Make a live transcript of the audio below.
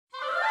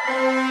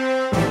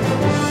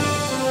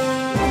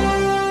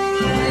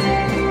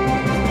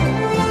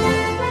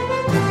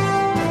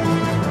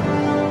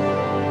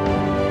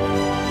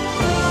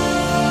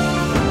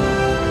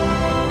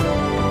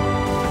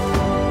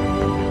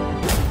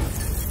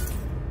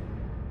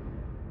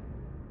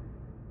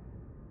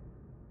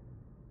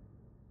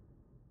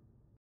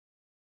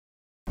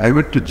I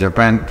went to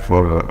Japan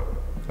for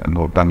an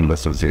Otanal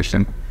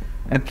association,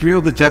 and few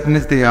of the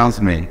Japanese, they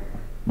asked me,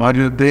 "Are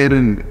you there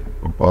in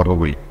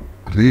Paraguay?"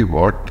 Really,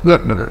 what?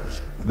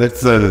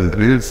 That's a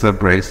real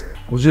surprise.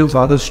 Was your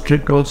father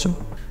strict also?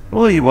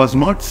 Oh, he was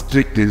not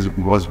strict. He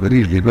was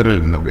very liberal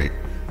in a way,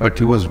 but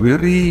he was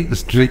very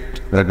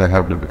strict that I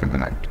have to become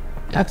an actor.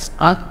 That's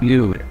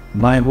unbelievable.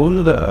 My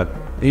whole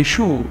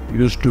issue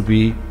used to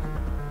be,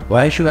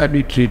 why should I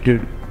be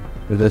treated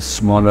with a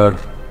smaller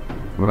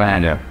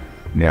van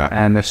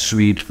and a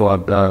suite for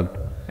the...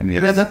 And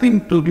it has nothing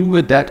to do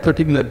with that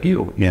particular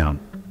view. Yeah.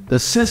 The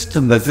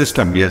system,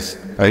 Yes.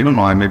 I don't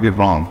know, I may be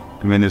wrong.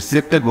 When you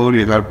set a goal,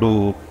 you have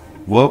to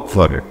work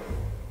for it.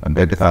 And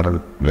that is our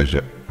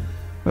pleasure.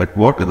 But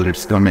whatever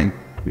it's coming,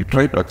 we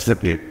try to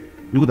accept it.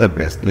 Do the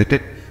best.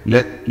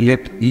 Let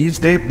each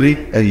day bring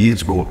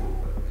each goal.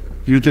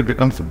 Future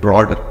becomes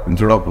broader.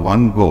 Instead of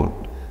one goal,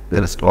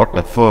 there is a lot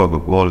of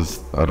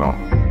goals around.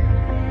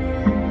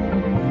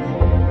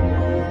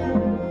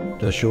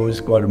 the show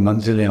is called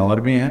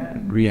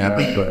Manzilen. We have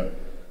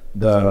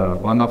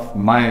one of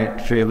my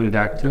favorite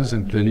actors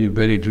and very,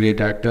 very great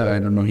actor. I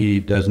don't know, he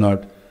does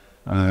not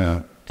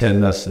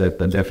tell us that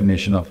the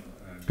definition of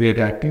great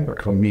acting,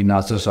 but for me,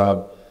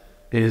 Nassar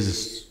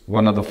is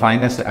one of the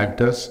finest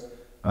actors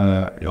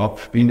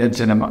of Indian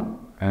cinema,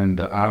 and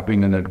I've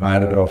been an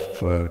admirer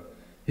of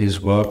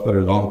his work for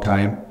a long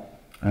time.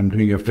 I'm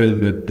doing a film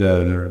with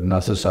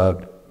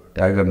Nassar,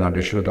 Tiger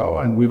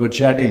Nadeshwar, and we were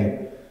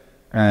chatting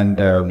and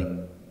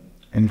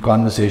in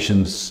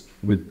conversations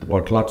with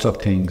about lots of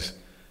things.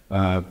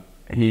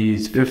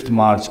 He's 5th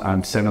March,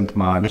 I'm 7th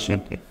March.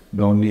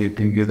 The only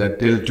thing is that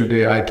till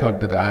today I thought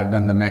that I have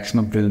done the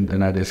maximum film,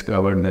 then I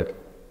discovered that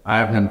I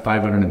have done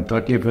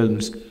 530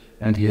 films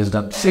and he has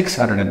done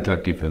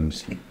 630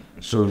 films.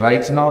 So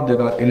right now there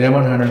are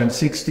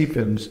 1160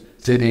 films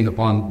sitting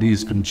upon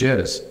these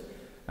chairs,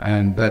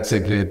 and that's a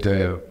great,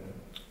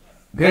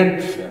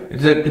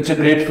 it's a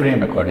great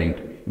frame according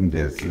to me.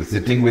 Yes,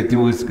 sitting with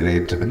you is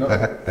great.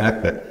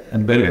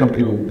 And welcome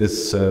to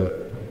this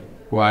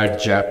quiet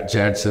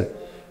chat, sir.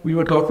 We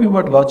were talking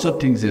about lots of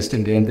things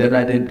yesterday, and then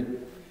I did.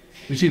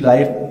 You see,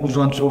 life moves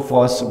on so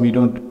fast, so we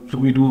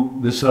do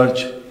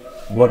research.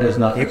 What has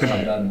not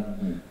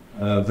done?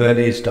 Where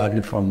he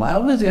started from. I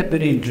always get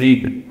very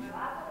intrigued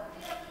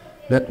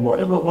that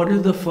what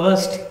is the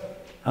first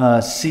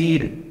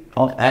seed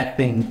of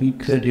acting? We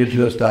said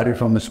you started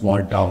from a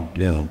small town,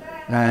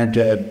 and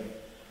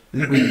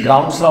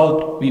down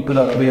south, people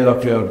are aware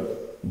of your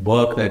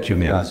work that you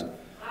make.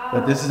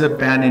 But this is a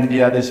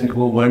pan-India, this will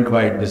go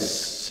worldwide,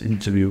 this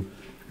interview.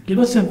 Give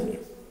us a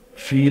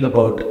feel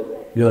about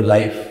your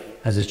life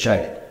as a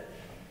child.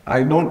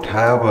 I don't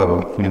have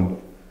a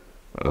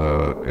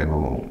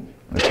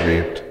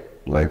great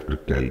life to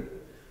tell.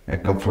 I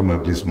come from a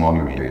very small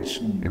village,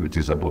 which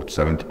is about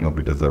 70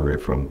 kilometers away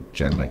from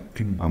Chennai.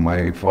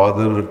 My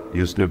father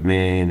used to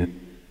be,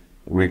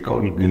 we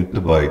call it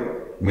Giltubai.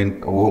 I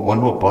mean, one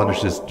who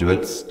polishes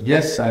jewels.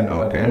 Yes, I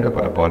know. Okay,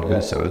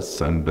 polishes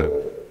jewels, and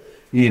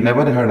he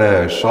never had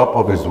a shop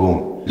of his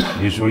own.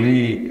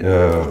 Usually,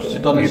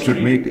 it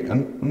should be,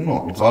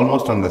 no, it's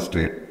almost on the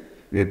street.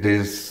 It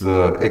is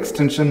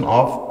extension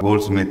of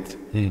goldsmith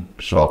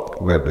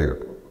shop where they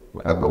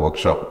have the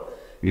workshop.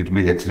 It will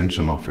be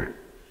extension of it.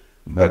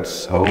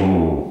 That's how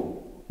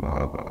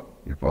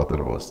your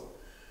father was.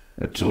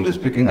 Truly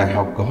speaking, I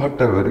have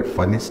got a very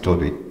funny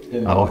story.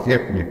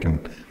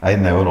 I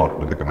never wanted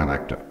to become an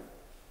actor.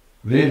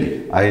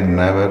 Really? I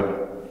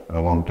never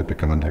wanted to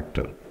become an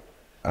actor.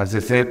 As I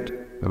said,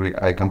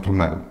 I come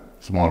from a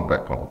small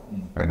background.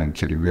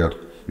 Financially,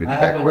 I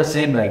have the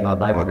same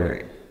background.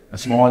 Okay. A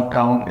small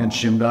town in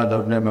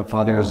Shimla. My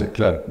father was a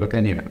clerk. But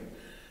anyway,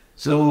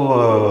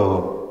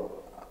 so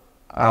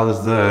I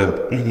was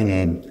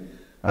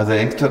as a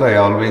youngster, I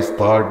always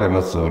thought I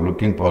was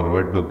looking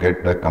forward to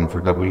get a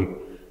comfortable,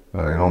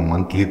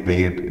 monthly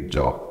paid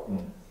job.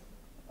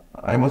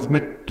 I was a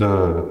bit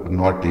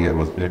naughty, I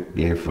was a bit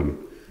playful.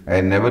 I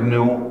never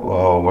knew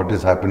what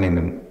is happening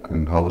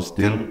and how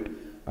still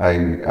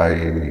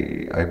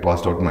I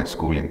passed out my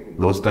schooling.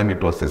 Those time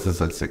it was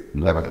SSLC,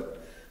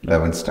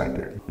 11th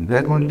standard.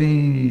 Then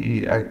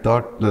only I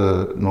thought,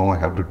 no, I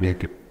have to I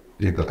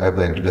have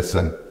the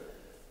lesson.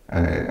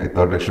 I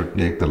thought I should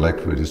take the life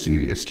very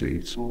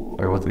seriously. So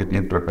I was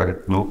getting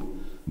prepared to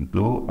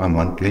do a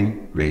monthly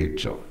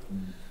wage job.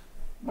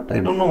 But I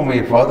don't know,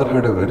 my father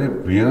had a very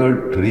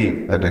weird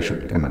dream that I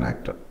should become an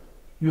actor.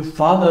 Your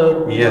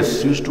father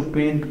used to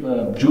paint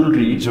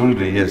jewelry.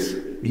 Jewelry, yes.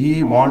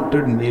 He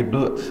wanted me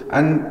to,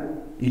 and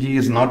he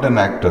is not an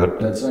actor.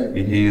 That's right.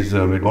 He is,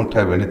 we don't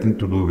have anything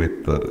to do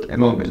with,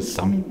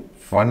 some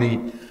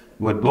funny,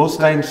 but those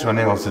times when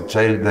I was a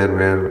child, there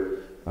were,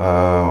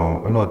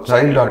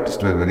 child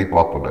artists were very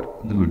popular.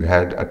 We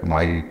had at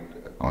my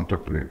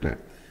contemporary,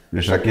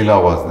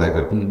 Shakila was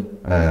there,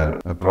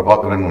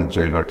 Prabhakaran was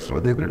child artist,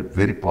 they were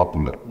very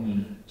popular.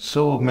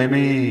 So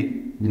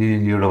maybe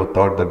you would have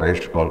thought that I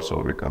should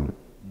also become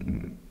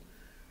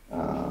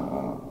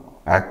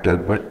actor,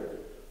 but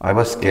I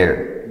was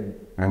scared.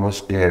 I was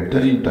scared.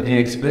 Did he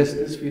express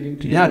this feeling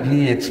to you? Yeah,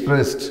 he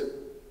expressed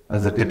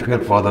as a typical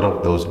father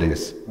of those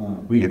days.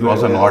 It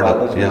was an order.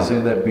 order. Yeah. Say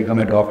that become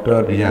a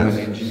doctor, become an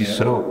engineer.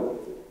 So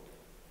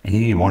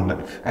he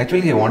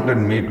wanted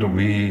me to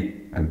be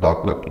a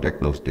doctor like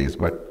those days,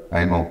 but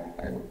I know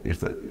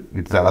it's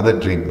another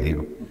dream he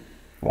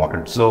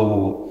wanted.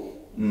 So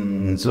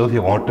he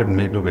wanted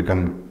me to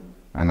become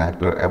an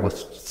actor. I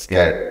was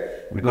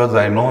scared because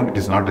I know it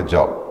is not a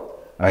job.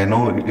 I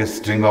know it is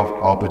string of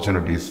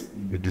opportunities.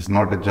 It is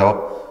not a job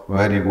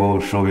where you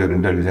go show your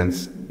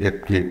intelligence,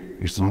 get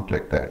kicked. It's not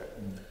like that.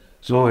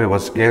 So I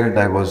was scared.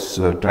 I was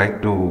trying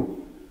to,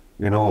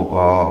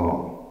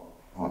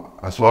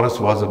 as far as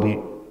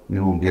possible,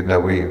 get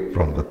away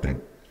from the thing.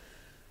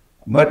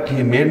 But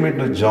he made me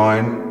to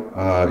join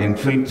in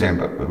film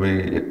chamber.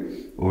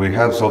 We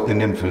have South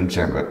Indian Film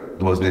Chamber.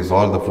 Those days,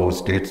 all the 4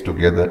 states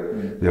together,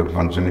 they were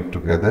functioning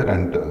together,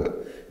 and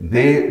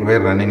they were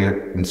running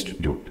an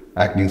institute,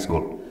 acting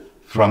school,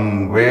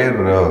 from where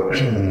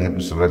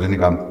Mr.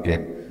 Rajinikanth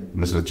came,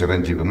 Mr.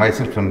 Chiranjeevi,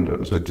 myself and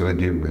Mr.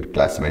 Chiranjeevi were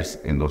classmates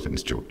in those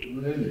institutes.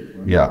 Really?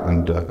 Yeah,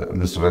 and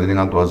Mr.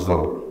 Rajinikanth was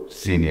the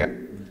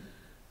senior.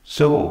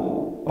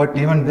 So, but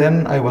even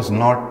then, I was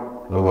not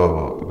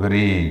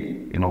very,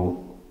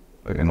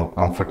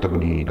 comfortable,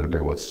 that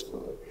I was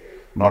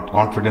not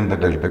confident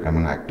that I'll become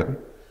an actor.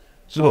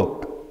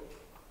 So,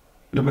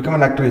 to become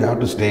an actor, you have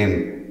to stay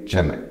in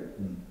Chennai.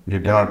 You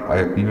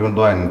cannot, even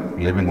though I'm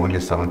living only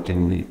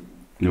 17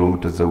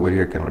 kilometers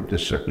away, I cannot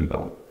just settle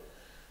down.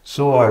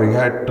 So I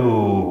had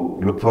to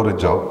look for a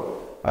job.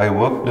 I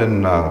worked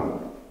in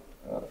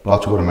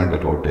Raj Government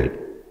Hotel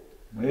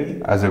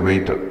as a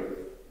waiter.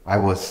 I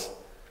was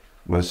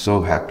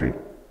so happy.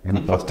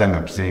 First time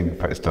I'm seeing a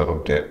 5-star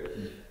hotel.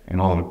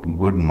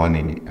 Good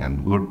money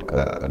and good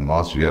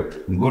atmosphere,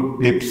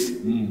 good tips.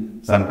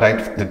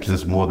 Sometimes tips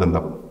is more than the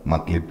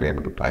monthly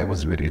payment. I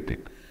was very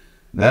thin.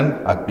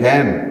 Then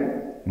again,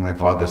 my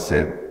father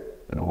said,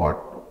 what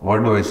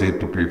do I say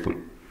to people?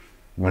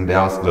 When they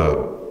ask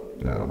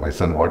my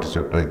son, what is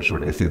your trade?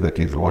 Should I say that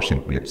he's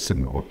washing plates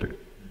in the hotel?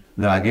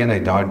 Then again, I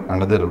joined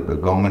another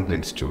government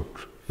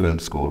institute, film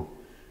school.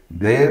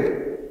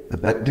 There,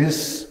 that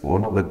is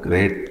one of the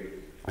great,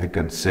 I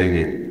can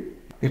say,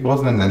 it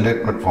was an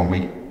enlightenment for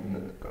me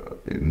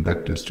in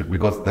that institute,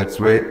 because that's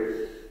where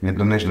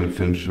international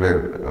films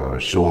were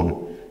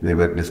shown. There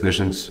were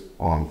discussions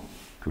on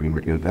film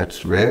material.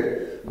 That's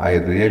where I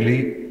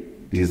really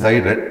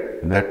decided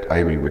that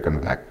I will become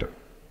an actor.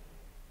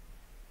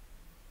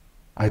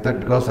 I thought,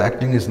 because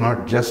acting is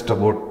not just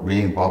about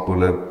being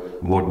popular,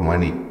 about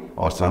money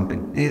or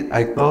something.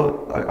 I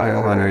thought, I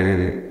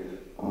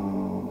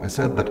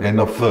said that kind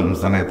of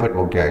films, and I thought,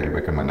 okay, I'll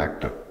become an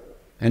actor.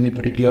 Any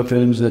particular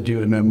films that you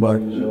remember?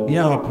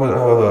 Yeah,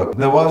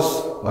 there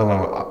was,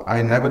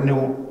 I never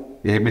knew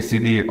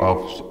ABCD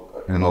of,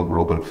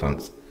 global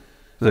films.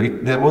 So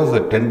there was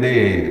a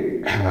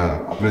 10-day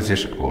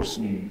appreciation course.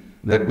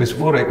 That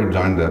before I could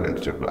join the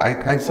institute,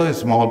 I saw a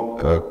small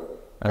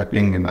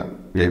acting in a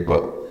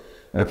paper,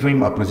 a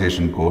film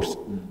appreciation course,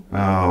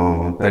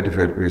 35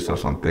 rupees or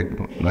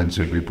something, lunch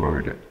will be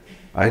provided.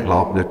 I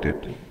laughed at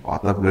it.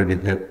 What a bloody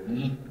hell.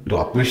 To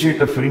appreciate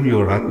a film,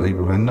 you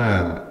run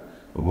a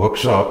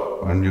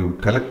workshop and you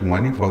collect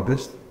money for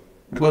this.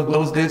 Because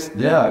those days,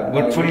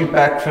 good film,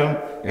 packed film,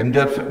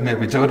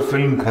 whichever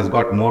film has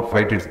got more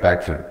fight, it's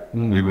packed film.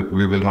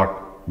 We will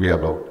not be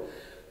allowed.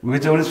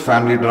 Whichever is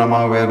family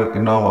drama, where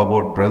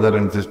about brother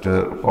and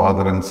sister,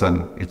 father and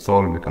son, it's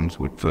all becomes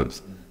good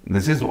films.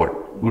 This is what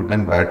good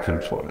and bad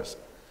films for us.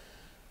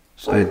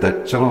 So I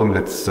thought, chalo,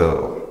 let's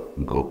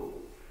go.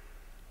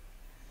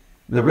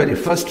 The very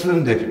first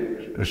film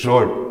they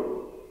showed,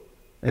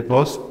 it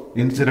was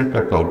Incident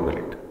at Owl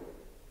Creek.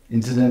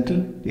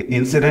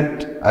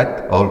 Incident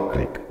at Owl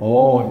Creek.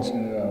 Oh,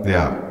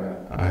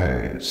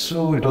 yeah.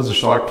 So it was a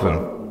short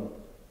film.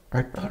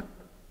 I thought,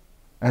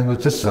 I was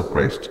just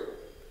surprised.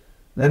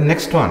 Then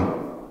next one,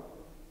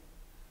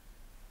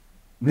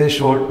 they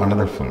showed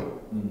another film.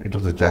 It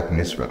was a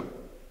Japanese film.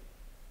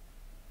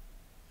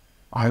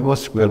 I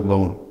was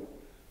spellbound.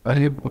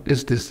 What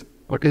is this?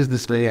 What is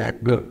this guy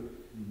actor?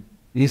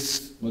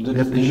 Yes, I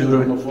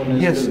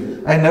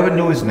never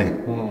knew his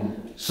name.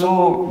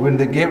 So when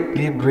they gave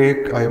tea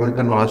break, I went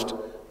and asked,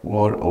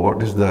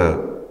 what is the,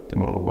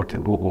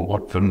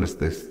 what film is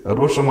this?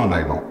 Roshaman,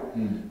 I know.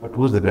 But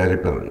who's the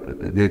director?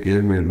 They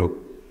gave me a look.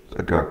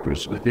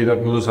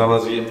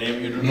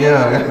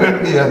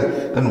 Yeah.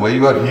 Then why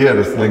you are here?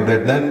 It's like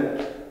that.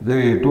 Then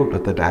they told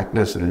that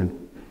actors,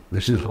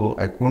 this is who,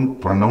 I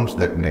couldn't pronounce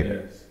that name.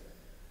 Yes.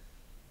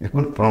 I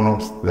couldn't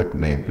pronounce that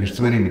name. It's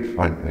very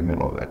fun,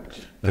 that.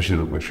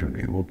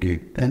 Okay.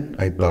 Then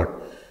I thought.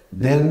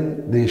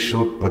 Then they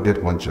showed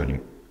Padir Panchali.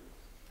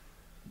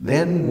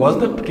 Then was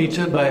the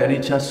teacher by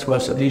any chance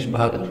was Satish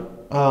Bahadur?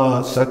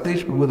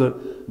 Satish Bahadur,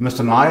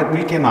 Mr. Nair,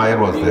 V.K. Nair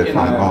was there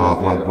from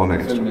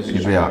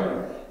Pune. Yeah.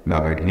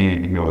 No,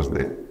 he was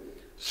there.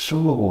 So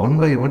one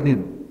by one he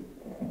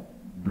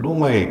blew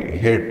my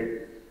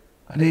head.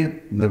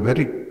 And the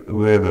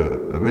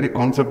very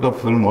concept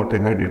of film what I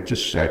had, it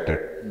just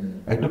shattered.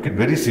 I took it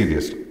very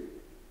seriously.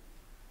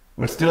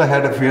 But still I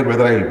had a fear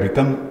whether I will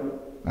become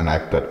an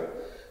actor.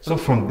 So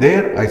from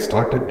there I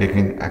started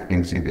taking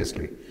acting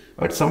seriously.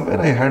 But somewhere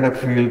I had a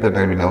feel that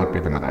I will never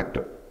become an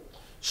actor.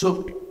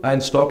 So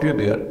I'll stop you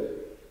there.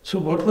 So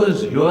what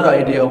was your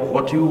idea of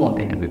what you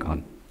wanted to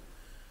become?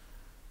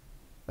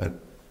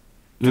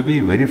 To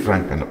be very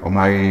frank,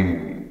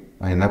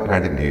 I never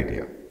had an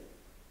idea.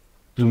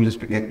 To be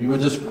speaking, You were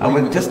just I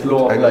was just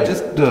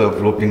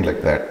floating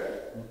like that.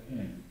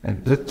 Okay.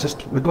 And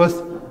just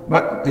because,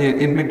 but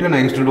in between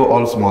I used to do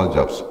all small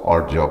jobs,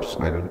 odd jobs.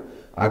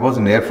 I was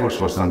in Air Force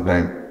for some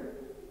time.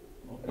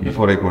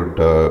 Before I could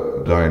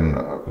join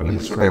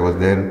Publicity, I was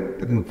there.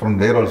 From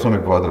there also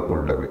my father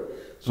pulled away.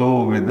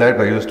 So with that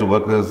I used to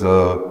work as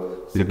a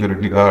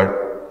security guard,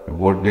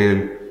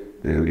 hotel.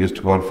 They used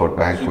to call for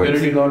banquets.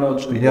 Security guard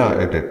also? Yeah,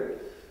 I did.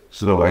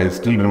 So I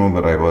still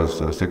remember I was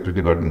a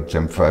security guard in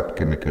Chemfab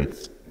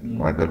Chemicals in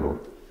Guadalajara.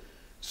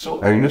 So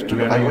I used to...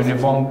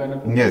 uniform kind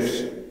of?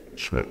 Yes,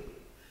 sure.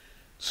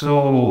 So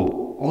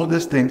all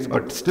these things,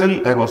 but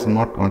still I was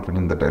not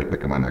confident that I'll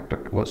become an actor.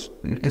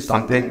 It is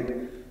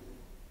something,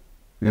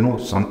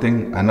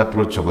 something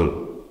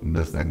unapproachable in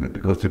this thing,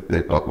 because if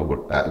they talk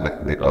about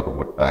talent, they talk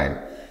about time.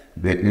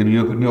 We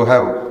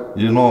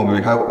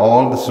have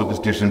all the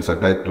superstitions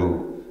attached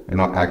to,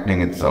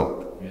 acting in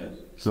South. Yes.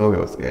 So I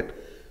was scared.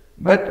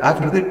 But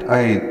after that,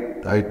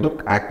 I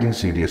took acting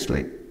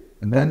seriously.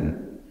 And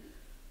then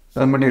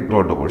somebody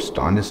told about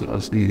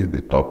Stanislavski, they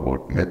talked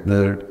about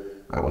method.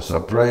 I was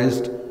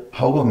surprised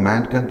how a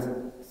man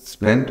can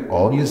spend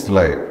all his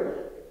life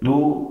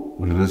to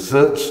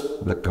research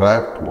the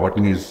craft, what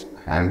he is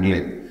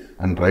handling,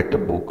 and write a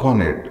book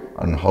on it,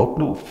 and how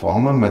to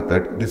form a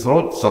method. This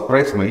all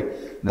surprised me.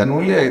 Then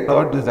only I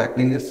thought this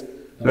acting is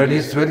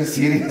very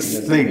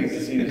serious thing.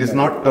 It is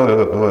not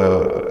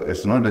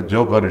it's not a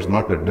joke, or it's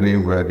not a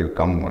dream where you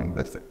come and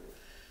that's it.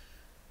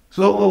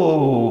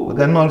 So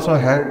then also I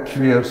had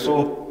fear.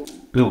 So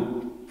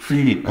to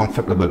feel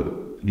comfortable,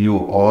 you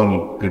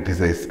all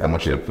criticize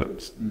commercial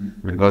films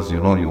because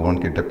you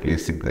won't get a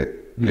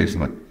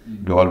placement.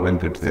 You all will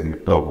criticize, you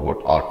talk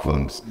about art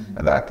films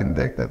and acting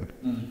like that.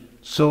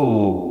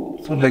 So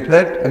like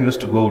that, I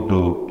used to go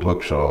to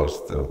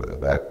workshops,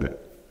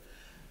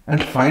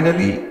 and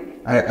finally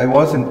I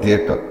was in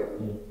theatre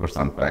for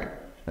some time.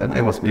 Then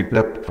I was picked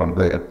up from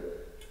there,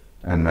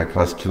 and my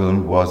first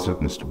film was with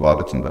Mr.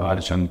 Banerjee.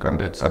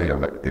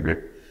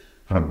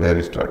 From there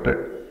it started.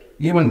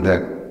 Even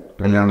then,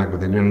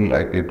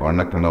 I did one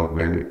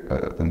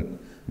then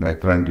my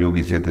friend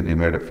Yogesh, then he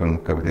made a film,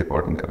 Kavite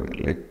Potting.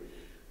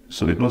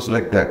 So it was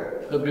like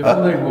that. So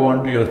before I go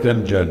on to your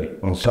film journey,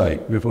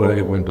 before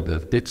I go into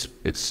this,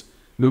 it's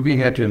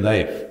looking at your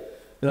life.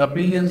 There are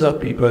billions of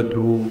people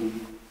who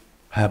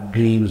have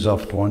dreams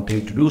of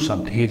wanting to do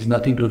something. It's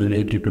nothing to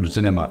relate to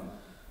cinema.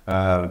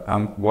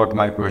 What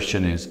my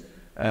question is,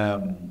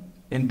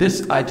 in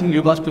this, I think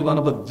you must be one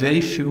of the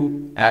very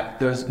few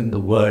actors in the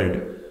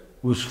world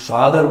whose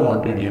father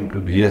wanted him to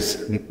be.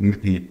 Yes.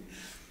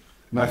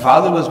 My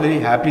father was very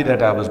happy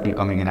that I was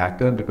becoming an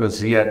actor because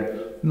he had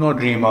no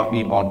dream of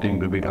me wanting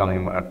to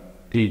become a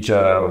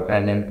teacher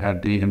and a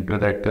dream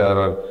director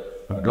or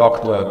a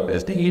doctor.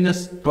 He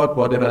just thought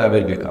whatever I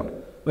will become.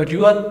 But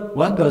you are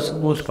one person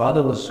whose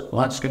father was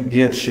once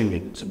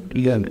convincing.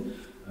 He had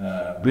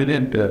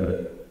brilliant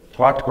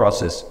thought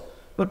process.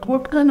 But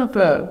what kind of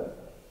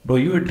were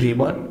you a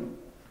dreamer?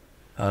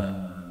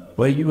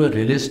 Were you a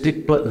realist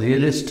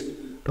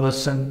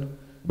person?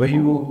 Were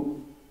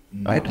you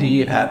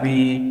happy,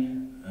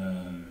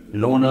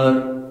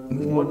 loner?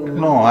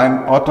 No, I'm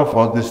out of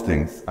all these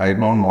things. I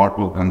don't want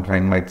to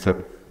confine myself.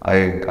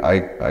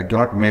 I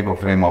cannot make a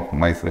frame of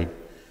myself.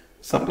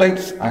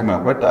 Sometimes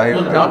but I...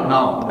 Well, not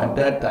now, at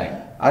that time.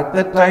 At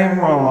that time,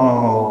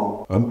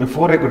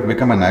 before I could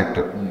become an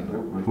actor,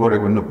 before I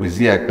was a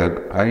busy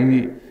actor,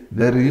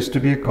 there used to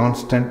be a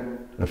constant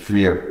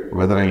fear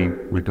whether I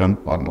will become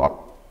or not,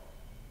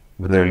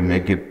 whether I will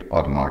make it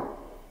or not.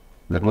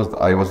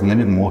 I was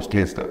living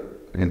mostly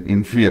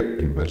in fear.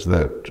 It was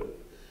that.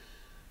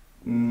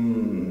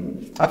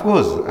 Of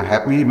course,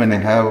 happy when I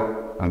have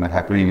a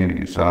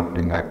happy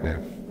surrounding actor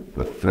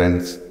with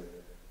friends.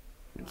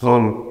 It's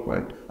all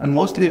right. And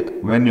mostly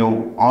when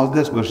you ask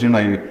this question,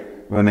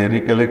 when I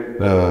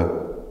recollect,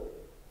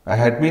 I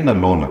had been a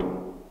loner,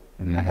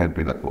 and I had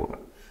been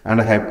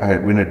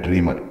a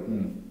dreamer.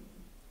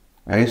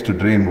 I used to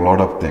dream a lot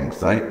of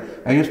things. I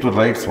used to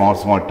write small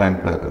time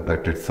I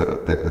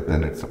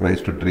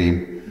used to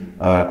dream.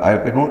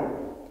 I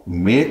don't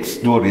make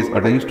stories,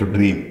 but I used to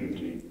dream.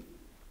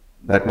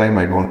 That time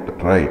I don't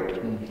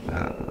write.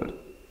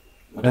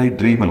 But I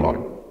dream a lot.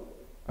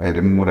 I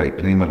remember I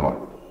dream a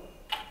lot.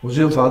 Was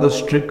your father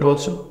strict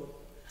also?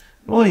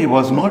 No, he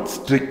was not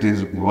strict. He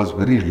was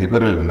very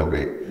liberal in a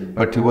way.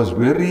 But he was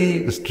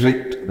very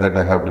strict that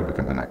I have to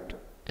become an actor.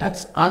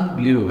 That's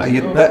unbelievable.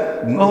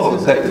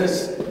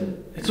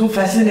 It's so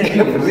fascinating.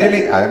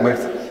 Really,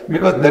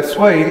 because that's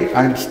why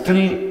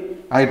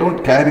I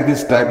don't carry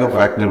this tag of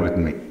actor with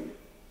me.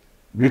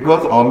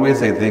 Because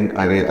always I think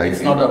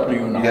It's not up to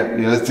you now. Yeah,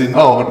 yes, no,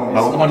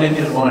 It's not in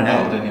your own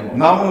hands anymore.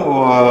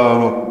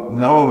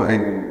 Now I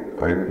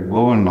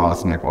go and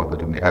ask my father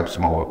to have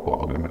small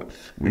problem.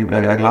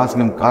 I ask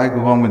him, "Kai ko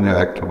hum ne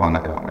actor bana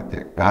kya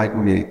mate? Kai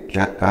ko ye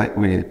kya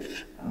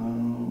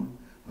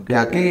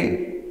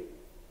ki?"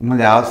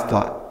 मुझे आस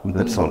था.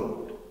 That's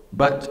all.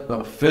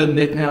 But film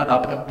देखने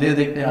आप play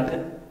देखने आते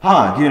हैं?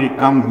 हाँ, he'll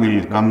come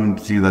and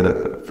see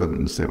the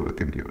films,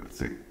 everything he will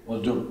see.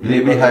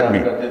 He'll be happy.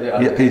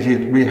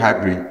 He'll be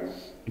happy.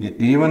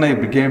 Even I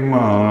became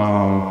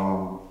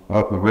a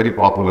very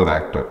popular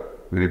actor.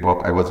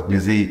 I was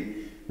busy,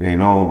 doing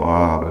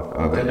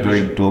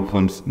 2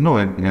 films. No,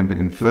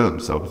 in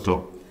films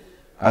also.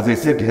 As I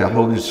said,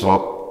 how his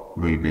shop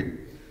will be.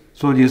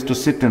 So he used to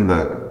sit in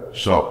the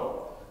shop.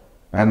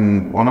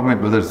 And one of my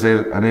brothers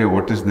said, "Arey,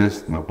 what is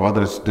this?" My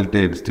father is still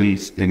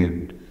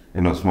staying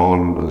in a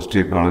small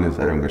street corner, is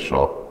having a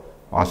shop.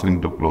 Asked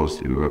him to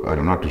close. I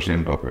am not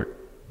ashamed of it.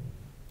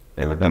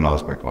 I then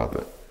asked my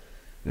father,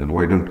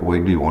 why do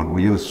you want?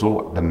 We are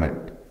so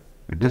adamant.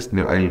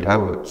 I'll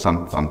have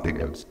something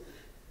else.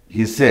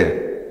 He said,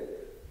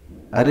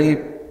 "Arey,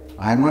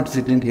 I am not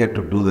sitting here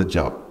to do the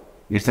job.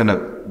 It's in a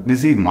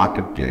busy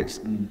marketplace.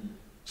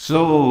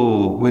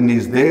 So when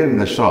he's there in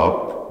the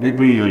shop,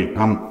 people will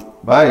come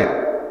by.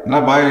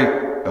 Now by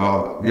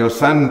your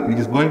son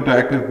is going to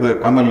act with the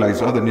Kamal. I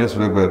saw the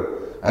newspaper.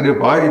 And you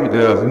buy,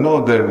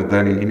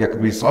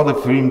 we saw the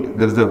film.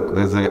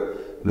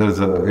 There's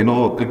a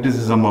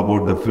criticism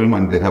about the film,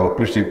 and they have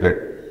appreciated.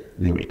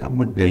 They will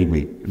come and tell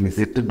me. When I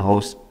sit in the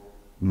house,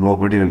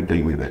 nobody will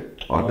tell me that.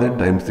 All that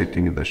time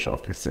sitting in the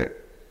shop, he said.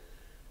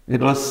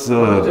 It was.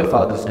 What's your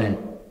father's name?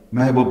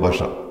 Mehboob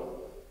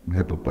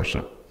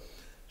Pasha.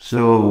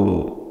 So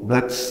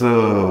that's.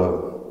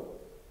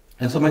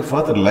 And so my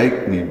father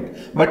liked me,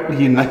 but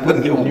he never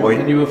knew why.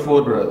 And you were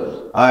 4 brothers?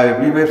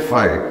 We were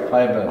 5. 5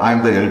 brothers.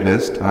 I'm the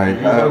eldest.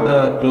 You were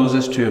the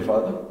closest to your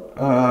father?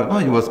 No,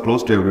 he was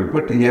close to everybody,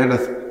 but he had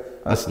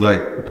us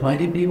like. But why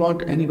didn't he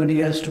want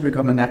anybody else to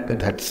become an actor?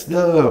 That's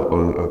still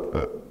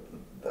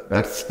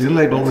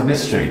I don't know.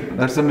 Mystery.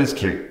 That's a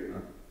mystery.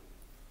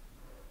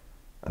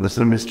 That's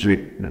a mystery.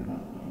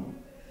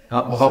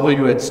 How were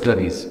you at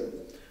studies?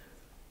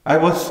 I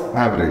was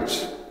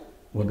average.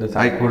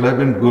 I could have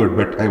been good,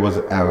 but I was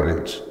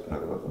average.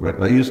 But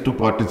I used to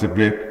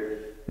participate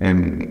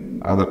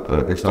in other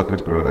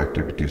extracurricular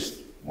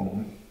activities.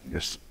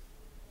 Yes.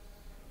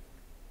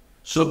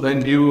 So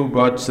when you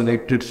got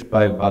selected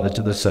by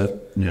Banerjee sir,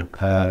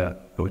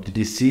 did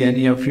he see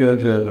any of your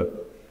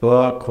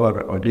work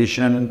or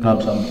audition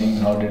or something?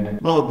 How did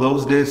it? No,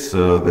 those days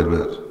there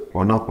were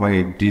one of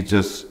my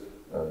teachers,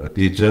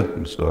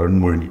 Mr.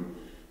 Herman,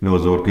 he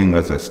was working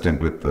as assistant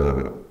with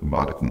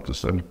Banerjee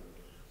sir.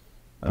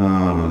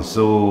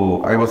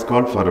 So I was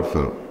called for a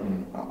film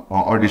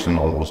audition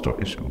was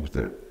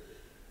there.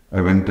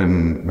 I went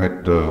and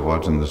met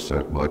Banerjee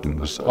sir.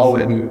 How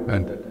when you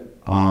went?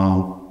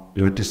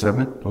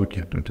 27?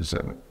 Okay,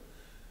 27.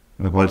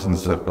 Banerjee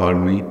sir called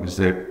me. He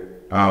said,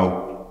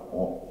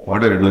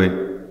 "What are you doing?"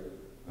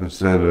 I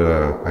said,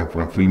 "I'm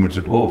from Film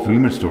Institute." "Oh,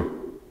 Film Institute.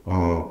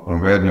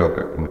 From where in New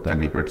York?"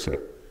 With sir.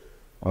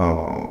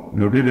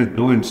 "You did it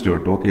 2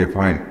 Institute. Okay,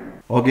 fine.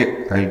 Okay,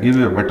 I'll give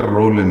you a better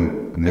role in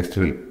next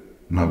film.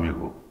 Now you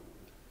go."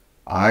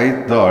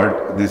 I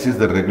thought this is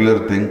the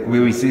regular thing. We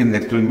will see in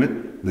next film.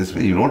 This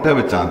way you don't have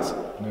a chance.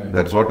 Right.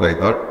 That's what I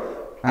thought.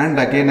 And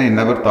again, I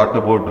never thought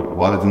about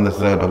Banerjee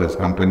sir or his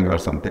company or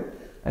something.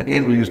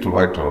 Again, we used to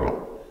write our own.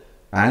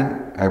 And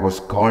I was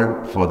called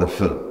for the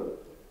film.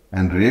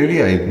 And really,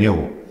 I knew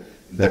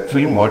that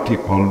film, what he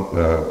called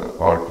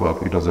artwork,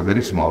 it was a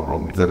very small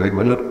room. It's a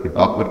regular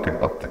awkward kind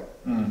of thing.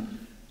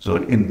 So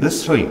in this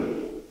film,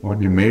 what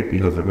we made,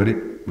 it was a very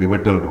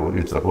pivotal role.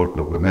 It's about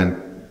the women.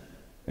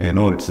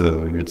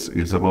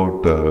 It's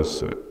about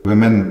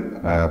women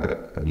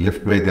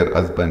left by their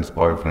husbands,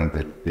 boyfriend,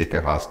 they take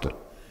a hostel.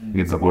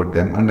 It's about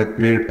them, and I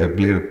played a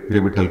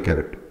pivotal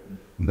character.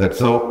 That's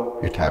how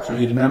it happened.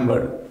 So he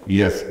remembered?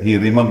 Yes, he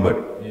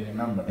remembered.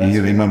 He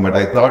remembered.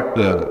 I thought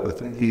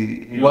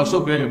he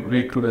also gave a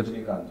break to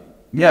Rajinikanth.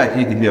 Yeah,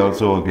 he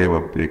also gave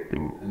a break to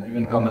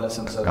even Kamal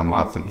Hassan sir.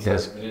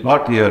 Yes,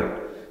 not here.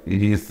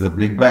 He is the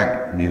big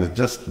bang. He is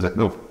just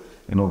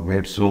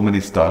made so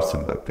many stars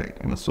in that thing.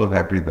 I was so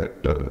happy that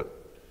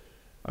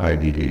I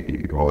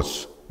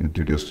was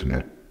introduced in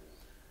it.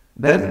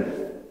 Then,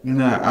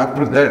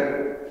 after that,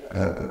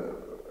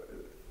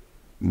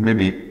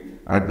 maybe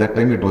at that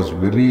time it was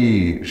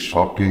very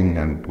shocking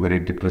and very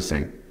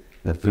depressing.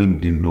 The film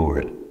didn't do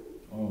well.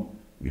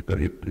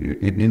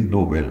 It didn't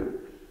do well.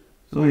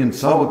 So in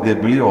South, they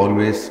believe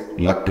always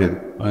luck is.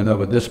 I know,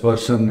 but this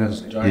person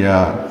is joined.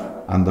 Yeah,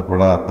 and the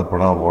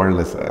Pada world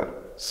is there.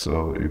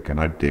 So you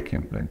cannot take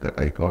him like that.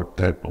 I got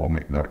that, oh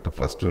my God, the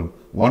first film.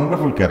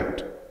 Wonderful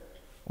character.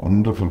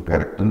 Wonderful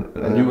character.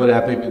 And you were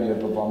happy with your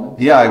performance?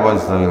 Yeah, I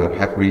was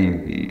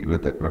happy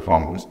with that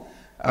performance.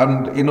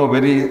 And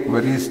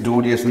very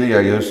studiously,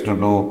 I used to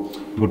know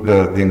put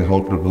the thing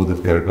how to do this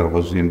character,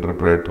 how to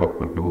interpret, how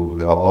to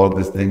do all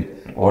this thing.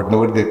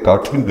 Whatever they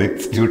taught in the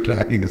institute,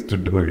 I used to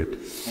do it.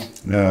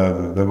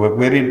 The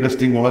very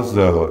interesting was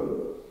that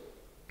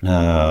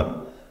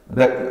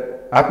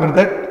after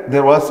that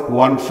there was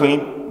one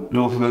film,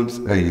 2 films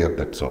a year.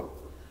 That's all.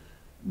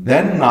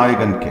 Then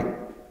Nayagan came.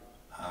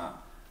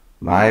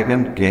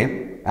 Nayagan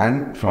came,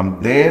 and from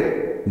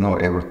there,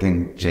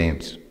 everything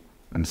changed.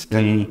 And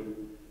still.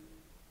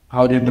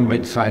 How did the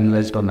match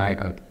finalize for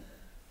Nayagan?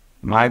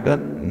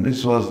 Nayagan,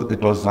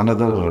 it was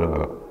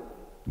another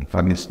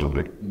funny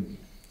story.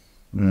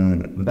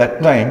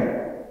 That time,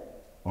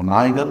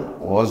 Nayagan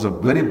was a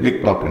very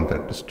big talk in the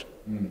industry.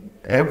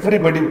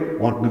 Everybody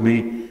wanted to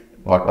be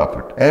part of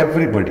it.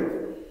 Everybody.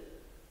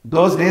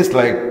 Those days,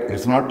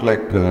 it's not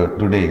like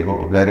today,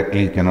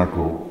 directly you cannot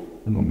go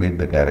meet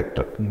the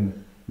director.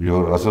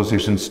 Your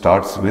association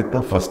starts with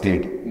the first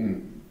aid.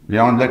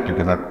 Beyond that, you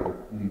cannot go.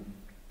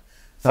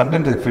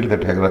 Sometimes I feel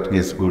that hierarchy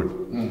is good.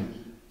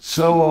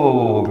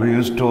 So we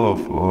used to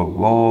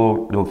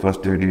go to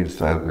first aid, a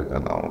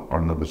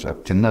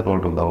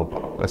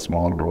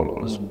small role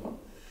also.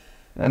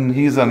 And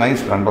he's a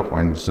nice friend of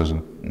mine, Mr.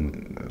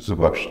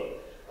 Subhash.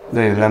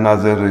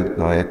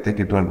 I think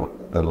it was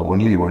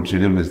only one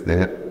schedule is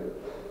there,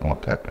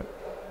 what happened.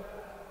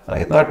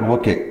 I thought,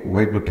 okay,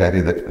 wait to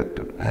carry that.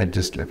 I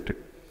just left it.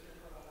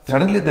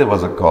 Suddenly there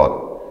was a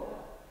call.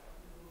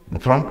 The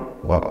front,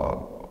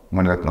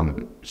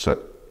 Maniratnam, sir,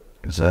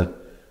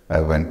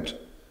 I went.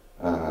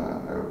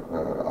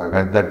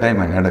 At that time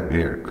I had a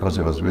beard because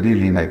I was very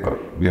lean. I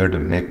got beard to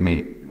make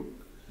me.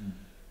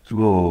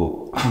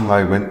 So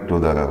I went to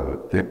the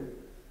thing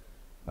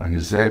and he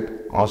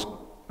said,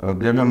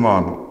 give him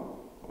a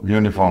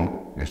uniform.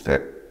 He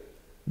said,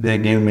 they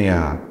gave me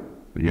a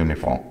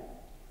uniform,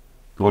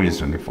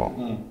 police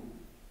uniform.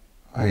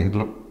 I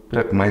looked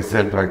at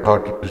myself, I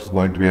thought it was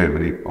going to be a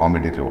very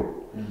comedy role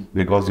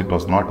because it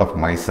was not of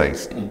my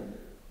size.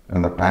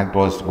 And the pant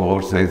was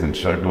oversized and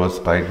shirt was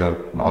tied up,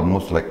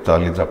 almost like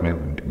Charlie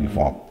Chaplin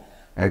uniform.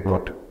 I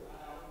thought,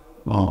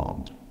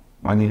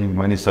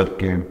 Mani sir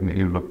came,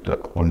 he looked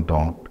up one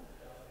down,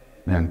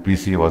 and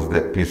PC was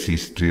there, PC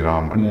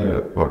Sriram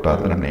and what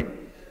other name.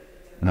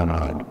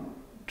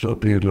 So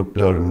he looked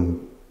around,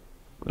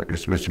 like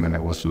especially when I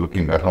was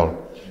looking around.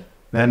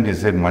 Then he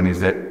said, Mani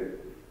said,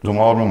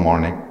 tomorrow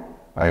morning,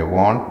 I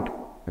want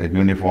a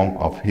uniform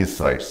of his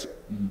size.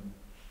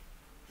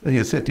 So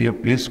he said,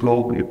 please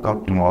go, you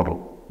come tomorrow,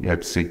 you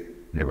have to see.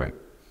 He went.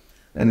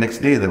 And next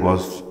day there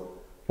was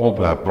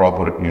a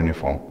proper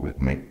uniform with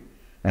me.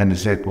 And he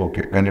said,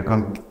 okay, can you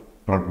come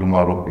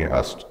tomorrow? He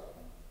asked.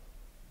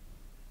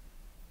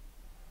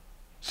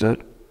 Sir,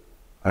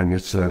 I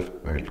guess, sir,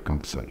 I will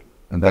come, sir.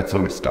 And that's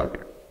how it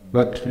started.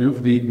 But you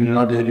did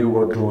not tell you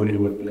what role you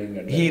were playing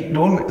at He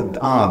told me,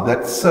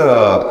 that's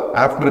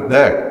after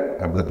that,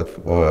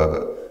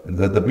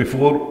 the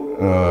before,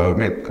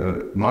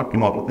 not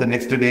tomorrow, the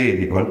next day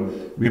he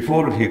called,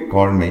 before he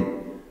called me,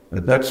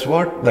 that's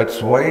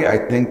why I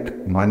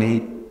think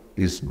money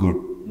is good.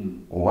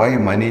 Why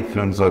money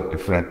films are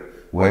different,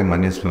 why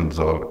money films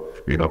are,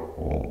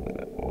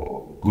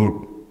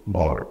 good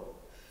or.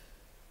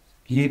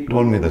 He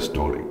told me the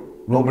story.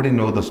 Nobody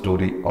knows the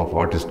story of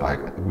what is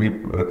Nayagan.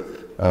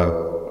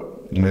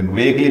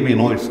 Vaguely we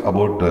know it's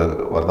about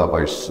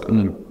Vardabhai's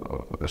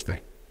this thing.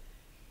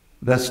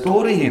 The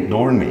story he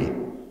told me,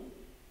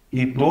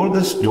 he told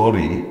the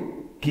story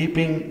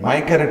keeping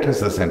my character as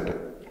the center.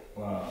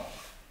 Wow.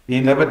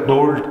 He never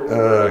told,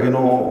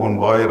 one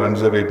boy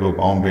runs away to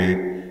Bombay,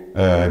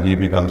 he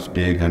becomes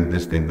big and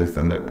this and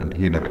that, and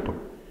he never told.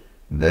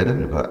 There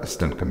is the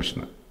assistant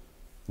commissioner.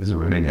 This is a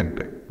very young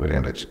guy, very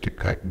energetic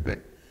guy.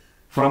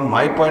 From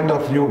my point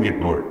of view, he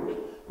told,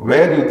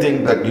 where you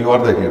think that you are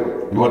the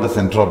hero, you are the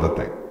center of the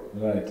thing.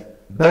 Right.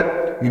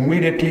 That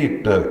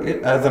immediately,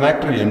 as an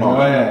actor,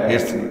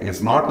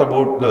 it's not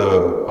about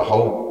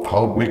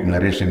how big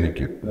narration you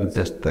give.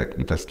 Just like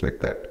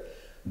that.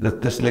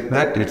 Just like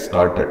that, it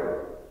started.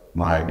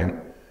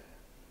 Nayagan.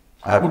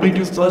 Who did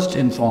you first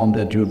inform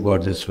that you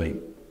got this way?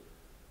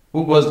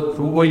 Who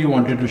were you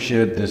wanted to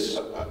share this?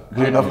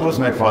 Of course,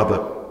 my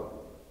father.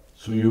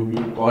 So you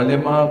called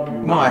him up?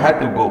 No, I had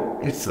to go.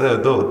 It's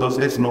those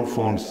days no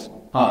phones.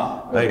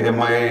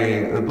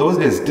 Those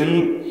days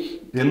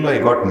till I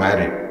got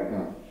married.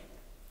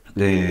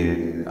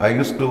 We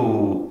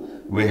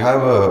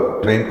have a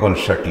train called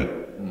Shetal,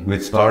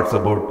 which starts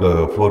about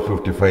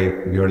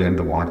 4:55 early in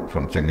the morning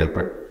from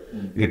Chengalpet.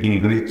 It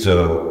will reach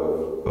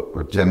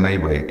Chennai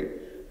by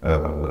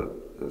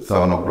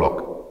 7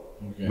 o'clock.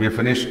 Okay. We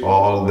finish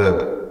all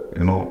the,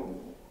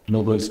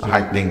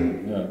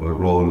 acting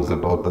roles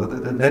and all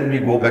that. Then we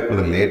go back to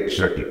the late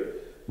Shetal,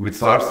 which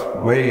starts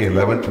by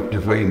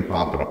 11:55 in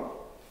Pagare.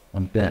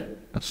 Okay.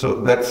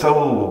 So that's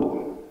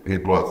how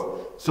it was.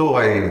 So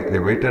I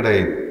waited,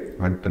 I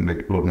went and I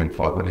told my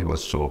father, he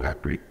was so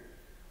happy.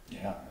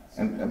 Yeah.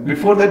 And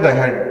before that I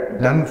had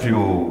done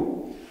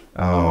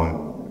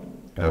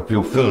a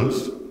few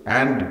films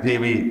and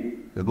TV.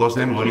 Those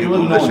names only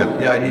Doorshan.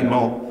 Yeah, he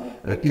know.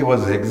 He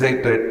was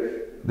excited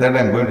that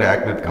I'm going to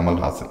act with Kamal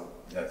Hassan.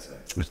 That's right.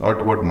 It's not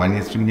about money,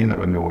 he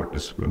never knew what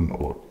this film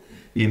about.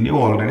 He knew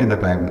already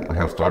that I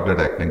have started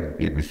acting in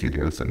TV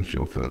serials and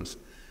show films.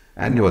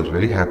 And he was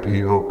very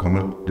happy. Oh,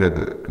 Kamal did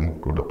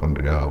good upon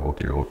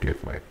okay,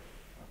 fine.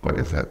 But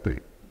he's happy.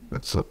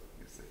 That's it.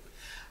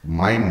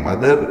 My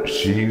mother,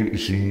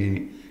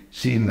 she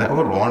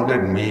never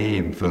wanted me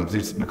in films.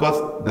 It's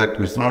because that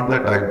it's not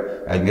that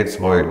I get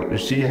spoiled.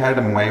 She had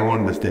my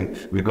own this thing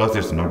because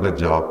it's not a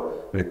job.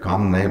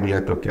 Come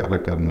nahi to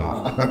kya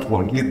karna.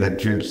 Only that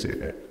she will say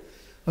that.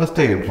 I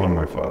stay informed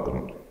my father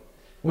only.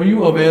 Were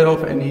you aware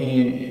of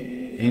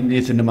any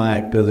Hindi cinema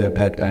actors at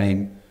that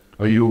time?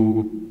 Or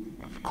you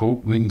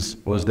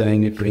was there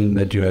any film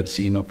that you had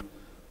seen of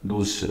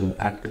those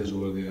actors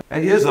over there?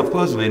 Yes, of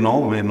course we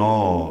know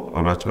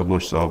Raj Kapoor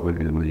Saab,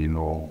 we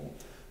know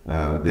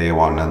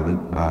Devanand.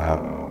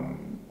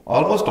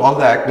 Almost all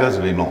the actors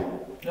we know.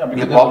 Yeah,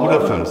 the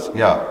popular films,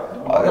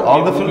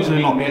 all the films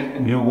we know.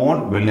 You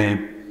won't believe,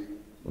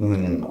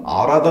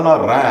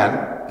 Aradhana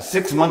ran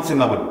 6 months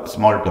in our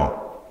small town.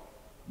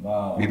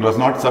 Wow. It was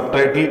not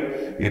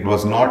subtitled, it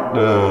was not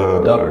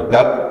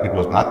dubbed, it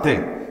was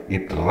nothing.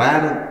 It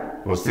ran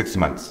for 6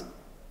 months.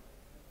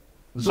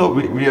 So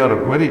we are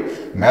very,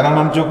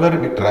 Meranam Joker,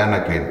 it ran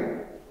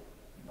again.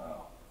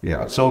 Wow.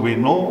 Yeah, so we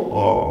know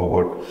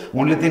what,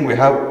 only thing we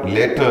have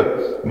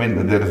later, I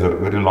mean there is a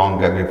very long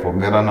gap before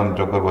Meranam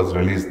Joker was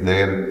released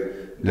there,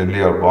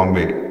 Delhi or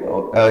Bombay.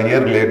 A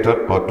year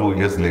later or 2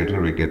 years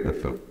later we get the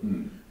film.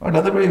 But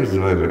otherwise,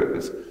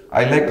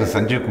 I like the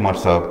Sanjeev Kumar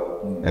Saab.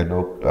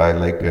 I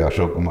like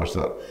Ashok Kumar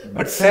sir.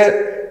 But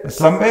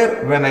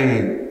somewhere when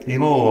I,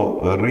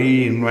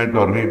 reinvent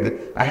or read,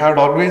 I had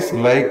always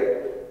liked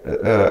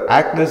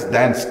actors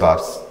than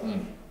stars.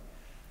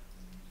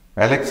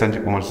 I like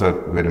Sanjay Kumar sir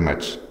very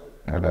much.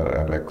 I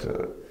like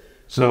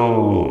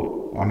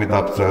so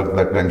Amitabh sir,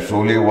 that when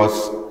Sholay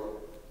was,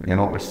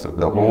 it's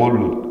the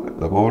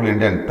whole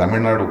Indian Tamil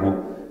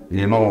Nadu.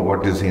 You know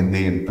what is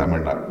Hindi in Tamil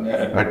Nadu.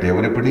 Yeah. But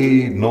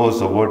everybody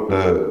knows about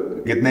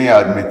kitne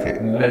aadmi the.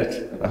 Right.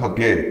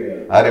 Okay.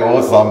 Are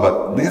wo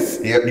sambar. This,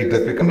 it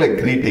has become like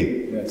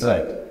greeting. That's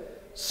right.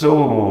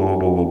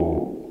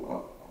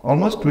 So,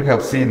 almost we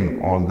have seen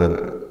all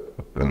the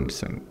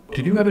films.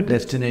 Did you have a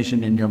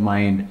destination in your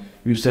mind?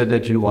 You said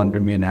that you want to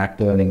be an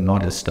actor and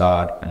not a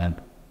star.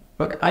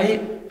 But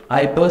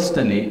I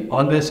personally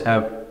always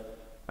have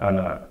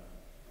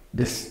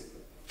this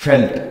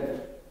felt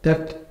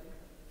that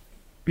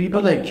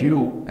people like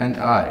you and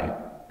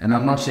and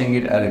I'm not saying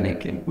it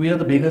ironically, we are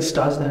the biggest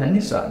stars than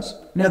any stars.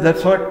 Yeah,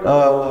 that's what,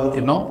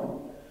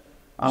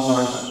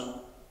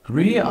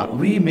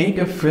 we make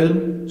a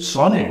film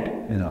solid.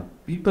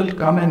 People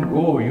come and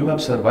go. You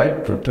have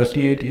survived for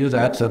 38 years.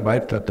 I have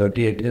survived for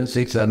 38 years,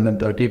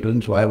 630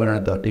 films,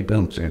 530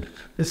 films.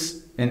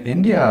 This, in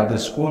India,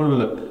 this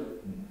whole,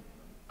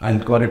 I'll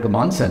call it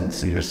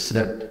nonsense. Yes.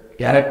 That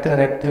character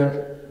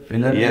actor,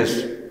 villain,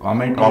 yes,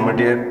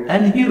 comedian,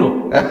 and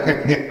hero.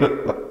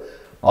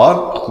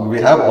 Or we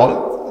have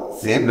all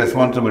same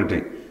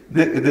responsibility.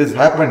 This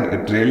happened,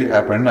 it really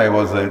happened. I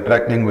was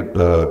interacting with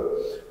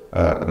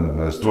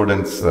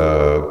students,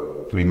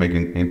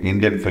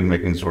 Indian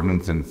filmmaking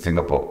students in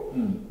Singapore,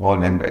 all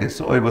named guys.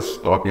 So I was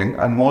talking,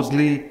 and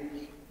mostly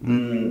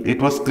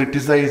it was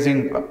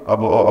criticizing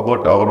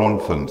about our own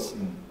films.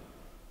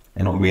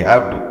 We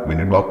have to, when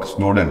you talk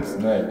students,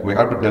 right, we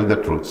have to tell the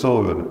truth.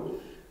 So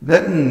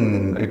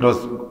then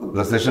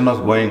the session was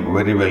going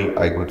very well.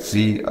 I could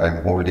see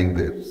I'm holding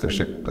the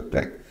session, the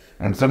thing.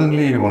 And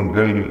suddenly one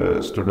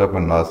girl stood up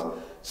and asked,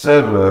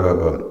 "Sir,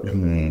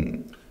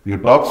 you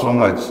talk so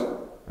much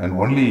and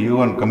only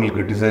you and Kamal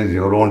criticize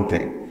your own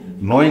thing.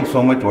 Knowing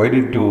so much, why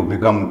did you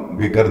become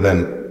bigger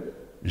than,"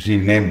 she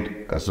named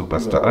a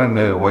superstar, and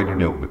why did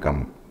you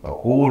become, a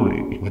whole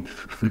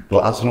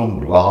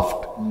classroom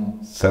laughed.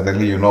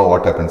 Suddenly, you know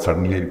what happened,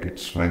 suddenly it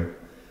gets strength.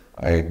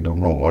 I don't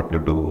know what to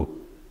do.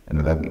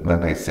 And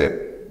then I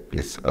said,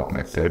 please sit down.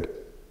 I said,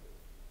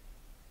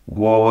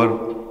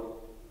 whoever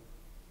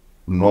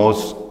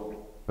knows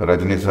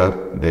Rajni sir,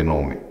 they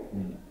know me.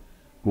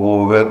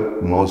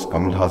 Whoever knows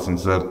Kamal Hassan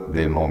sir,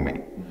 they know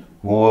me.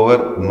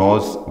 Whoever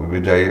knows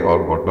Vijay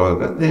or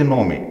whatever, they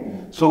know me.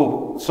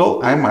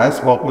 So I'm as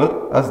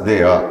popular as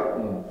they are.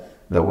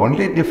 The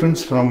only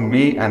difference from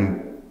me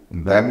and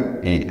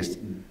them is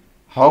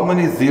how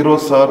many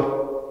zeros are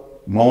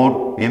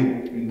more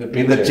in the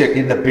paycheck.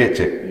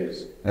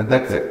 Yes. And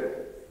that's it.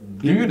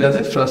 Does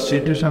it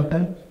frustrate you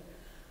sometimes?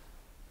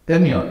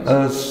 10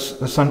 years.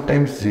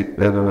 Sometimes,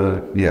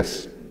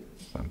 yes.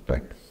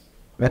 Sometimes.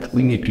 But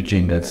we need to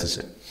change that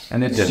system.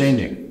 And it's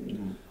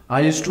changing.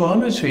 I used to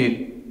always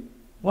feel,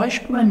 why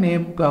should my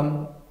name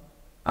come?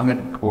 I'm a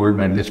gold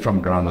medalist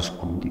from drama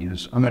school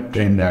years. I'm a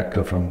trained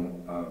actor from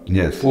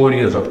 4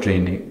 years of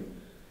training.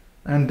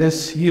 And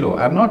this hero,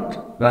 I'm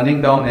not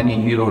running down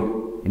any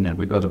hero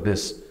because of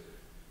this.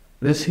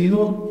 This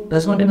hero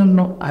does not even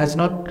know, has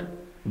not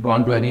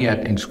gone to any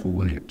acting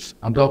school yet.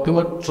 I'm talking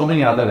about so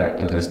many other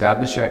actors,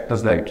 established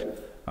actors like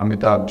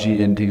Amitabh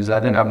Ji and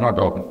Dsouza, and I'm not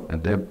talking.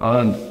 And they've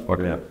earned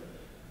whatever.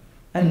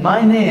 And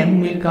my name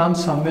will come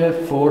somewhere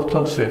 4th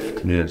or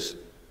 5th. Yes.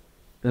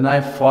 Then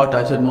I fought,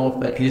 I said,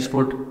 no, at least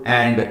put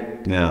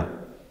and. Yeah.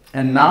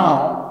 And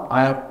now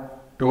I have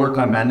told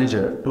my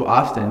manager to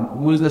ask them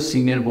who is the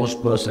senior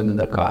most person in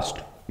the cast.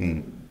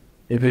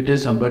 If it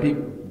is somebody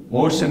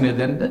more senior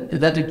than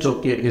that it's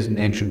okay, his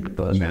name should be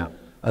first. Yeah.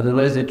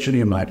 Otherwise it should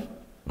be mine.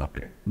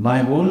 Okay. My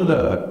whole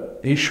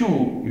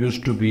issue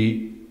used to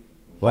be,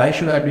 why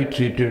should I be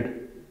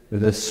treated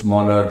with a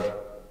smaller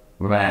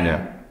van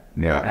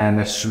and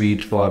a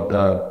suite for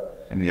the...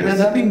 It has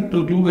nothing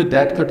to do with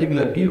that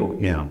particular hero.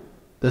 Yeah.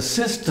 The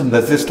system.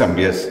 The system,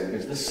 yes.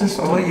 It's the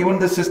system. Oh, even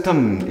the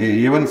system,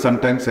 even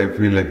sometimes I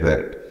feel like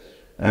that.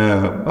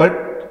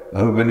 But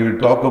when we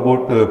talk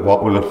about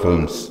popular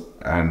films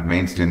and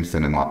mainstream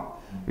cinema,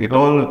 it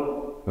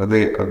all,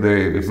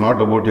 it's not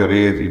about your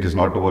age, it is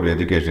not about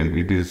education,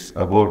 it is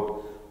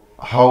about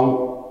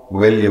how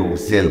well you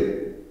sell.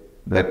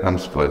 That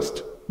comes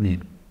first.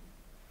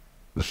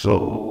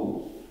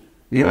 So,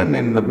 even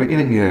in the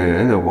beginning,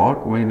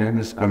 what my name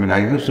is coming, I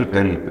used to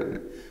tell,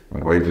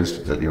 my wife used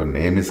to tell, your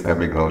name is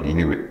coming out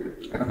anyway.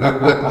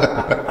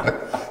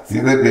 See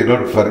that they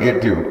don't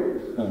forget you.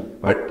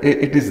 But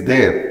it is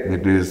there.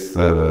 It is,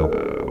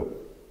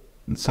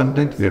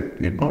 sometimes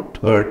you're not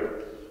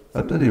hurt,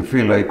 but then you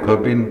feel like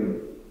you've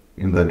been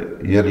in the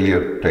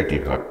earlier title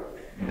card.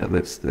 Yeah,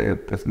 that's there,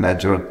 that's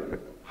natural.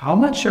 How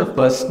much of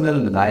personal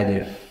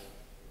life,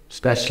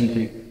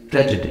 especially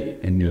tragedy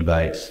in your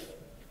lives?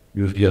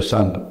 Your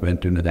son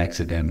went in an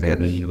accident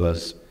and he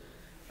was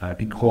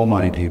in coma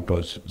and he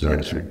was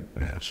surgery.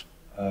 Yes.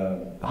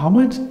 How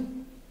much?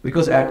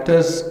 Because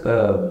actors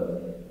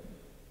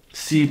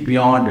see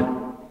beyond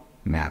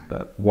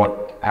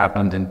what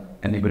happened in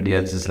anybody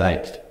else's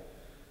life.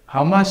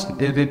 How much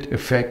did it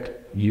affect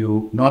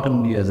you, not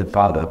only as a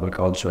father, but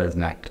also as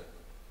an actor?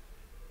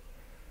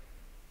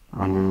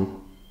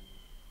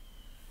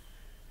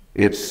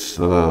 It's...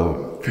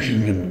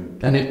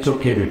 and it's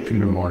okay if you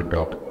don't want to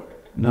talk about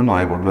it. No,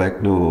 I would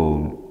like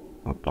to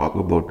talk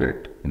about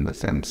it in the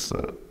sense...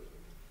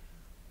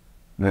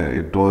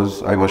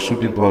 I was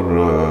shooting for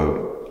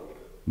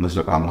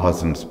Mr. Kamal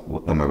Hassan's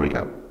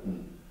Uttamavilya.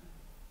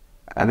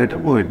 And it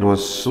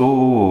was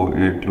so,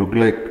 it looked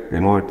like,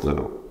 it's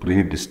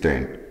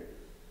predestined.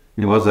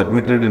 He was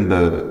admitted in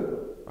the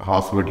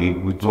hospital,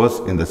 which was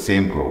in the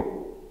same road.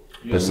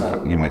 My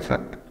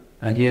son.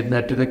 And he had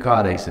met to the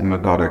car accident. In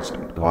a car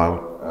accident,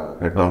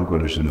 head-on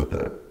collision with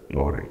the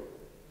lorry.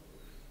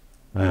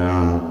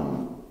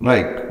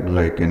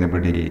 Like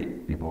anybody,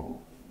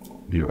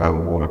 you have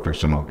more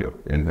affection of your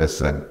eldest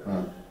son.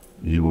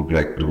 You would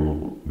like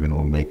to,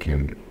 make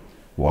him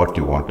what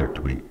you wanted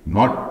to be,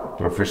 not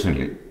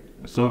professionally.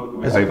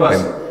 So,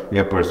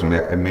 personally,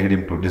 I made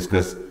him to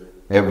discuss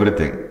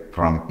everything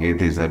from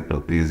atheism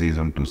to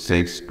theism to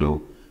sex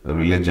to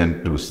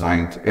religion to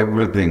science,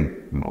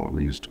 everything,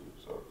 we used to.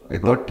 So I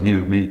thought he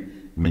would be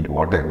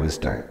what I was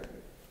trying.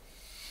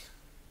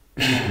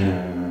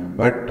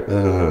 But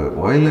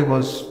while I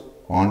was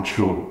on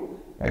show,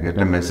 I get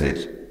a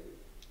message.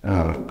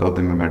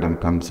 Gautami madam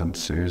comes and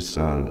says,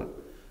 sir,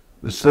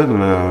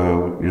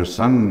 your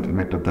son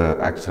met with the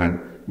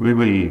accident. We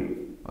will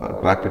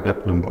wrap it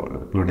up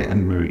today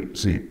and we will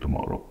see it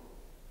tomorrow.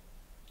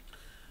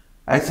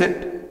 I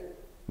said,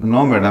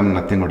 no madam,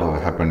 nothing would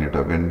have happened. It would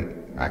have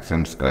been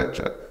accident,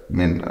 scratch,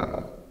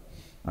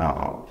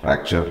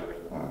 fracture.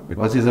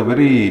 Because he's a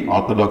very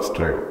orthodox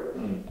driver.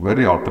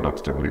 Very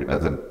orthodox driver. He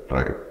doesn't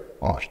drive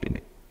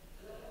harshly.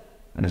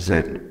 And I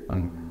said,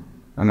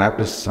 and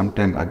after some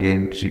time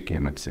again she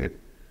came and said,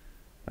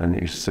 and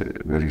it's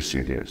very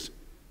serious.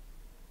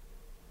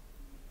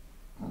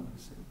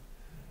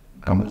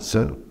 Kamal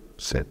sir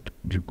said,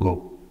 you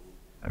go.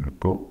 I will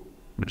go,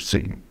 we'll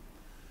see.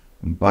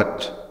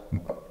 But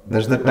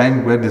there's the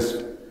time where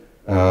this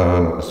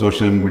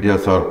social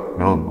medias are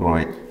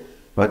growing.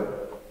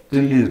 But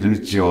till you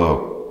reach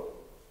your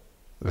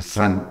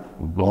son,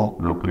 don't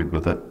look into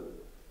the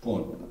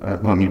phone.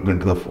 Look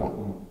into the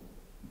phone.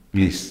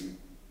 Please.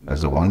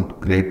 As the one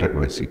great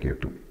advice he gave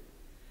to me.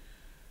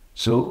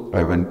 So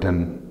I went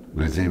and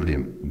received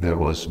him. There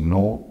was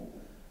no,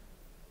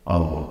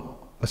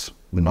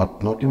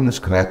 not even a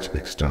scratch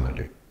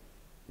externally.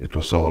 It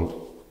was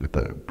all with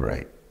a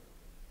brain.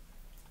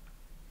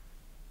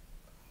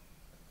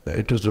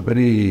 It was a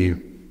very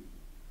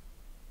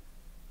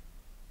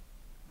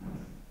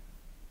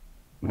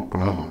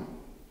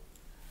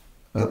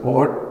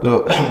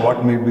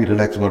what made me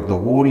relax was the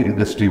whole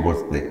industry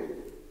was there.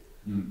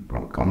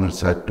 From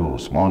commercial to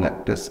small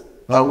actors,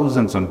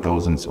 thousands and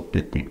thousands of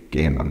people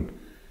came and,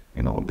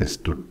 they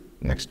stood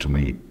next to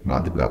me.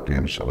 Radhika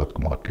and Sharat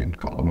Kumar and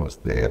Kamal was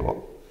there.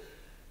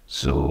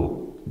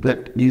 So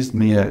that gives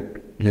me a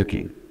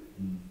lucky.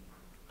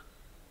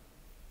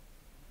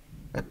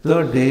 The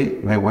third day,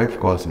 my wife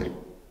calls me.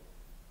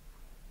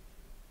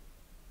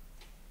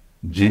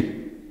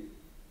 G,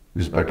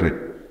 it's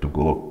better to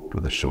go to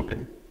the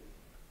shooting.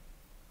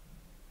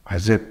 I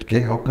said,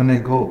 okay, how can I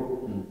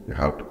go? You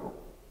have to go.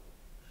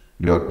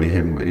 You are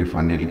behaving very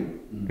funnily.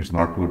 It's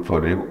not good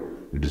for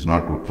you. It is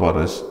not good for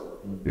us.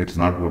 It's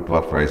not good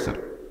for Fraser.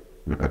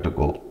 You have to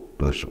go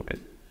to the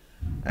shooting.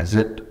 I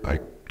said, I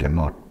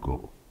cannot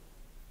go.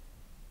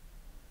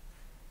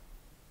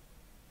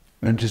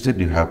 And she said,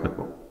 you have to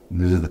go.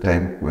 This is the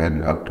time when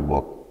you have to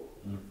work.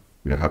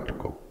 You have to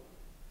go.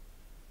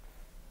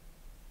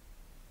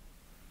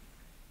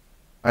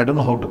 I don't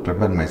know how to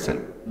prepare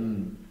myself.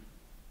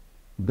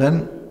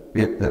 Then,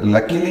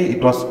 luckily,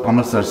 it was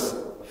Commerce's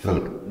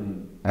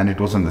film, and it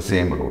was on the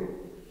same road.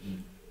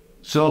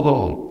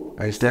 So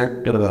I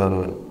said,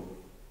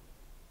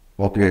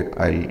 okay,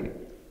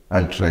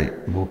 I'll try.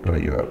 Go try.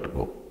 You have to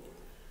go.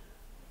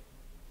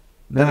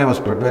 Then I was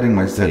preparing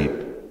myself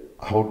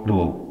how to,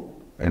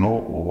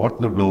 what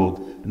to do.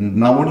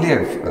 Then only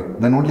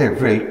I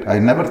felt, I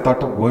never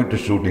thought of going to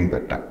shooting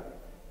that time.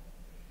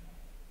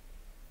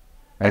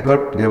 I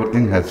thought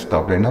everything has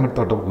stopped. I never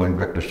thought of going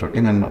back to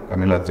shooting, and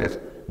Camilla says,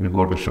 we'll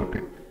go to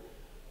shooting.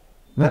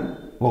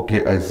 Then,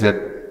 okay, I said,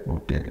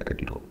 okay,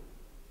 I'll go.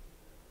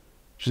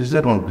 She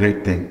said one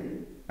great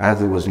thing.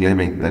 As I was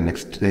leaving the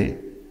next day,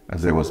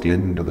 as I was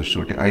leaving to the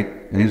shooting, I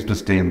used to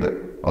stay in the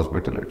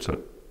hospital itself.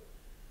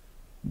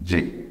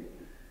 G,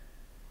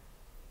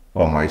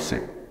 for my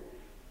sake,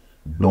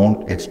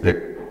 don't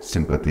expect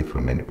sympathy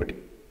from anybody.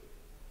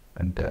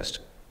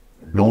 Fantastic.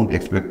 Don't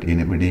expect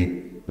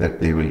anybody that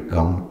they will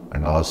come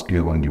and ask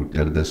you when you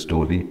tell the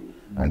story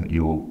and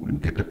you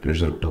get a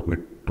pleasure out of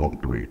it.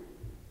 Don't do it.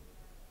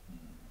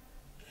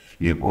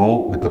 You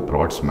go with a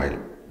broad smile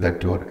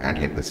that you are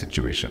handling the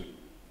situation.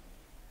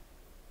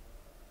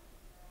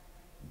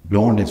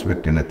 Don't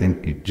expect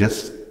anything. You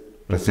just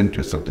present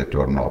yourself that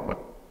you are normal.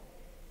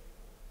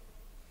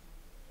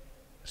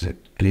 I said,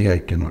 today I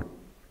cannot.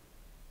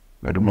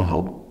 I don't know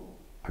how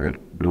I will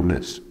do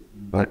this,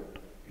 but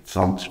it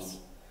sounds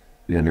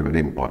really very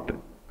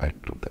important. I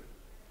do that.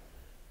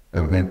 I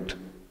went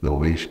the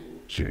way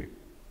she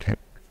came.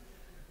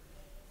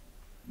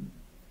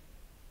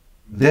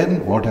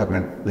 Then what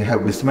happened? They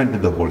have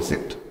dismantled the whole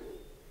set.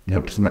 They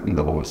have dismantled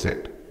the whole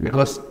set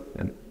because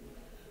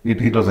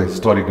it was a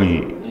historical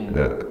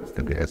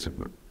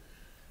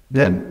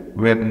Then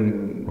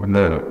when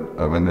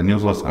the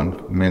news was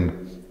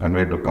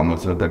conveyed to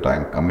Commercial that I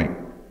am coming,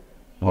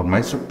 for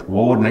myself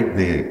overnight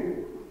they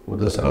put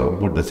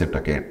the set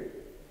again,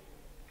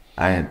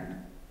 and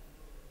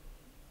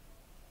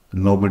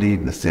nobody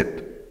in the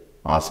set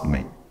asked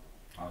me,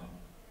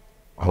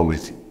 how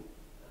is he?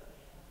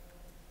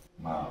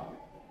 Wow.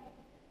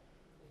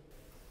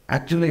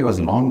 Actually, I was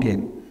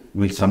longing,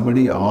 will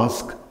somebody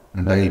ask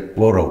and I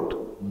pour out.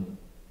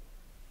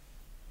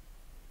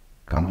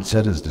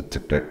 Commercial is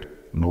detected,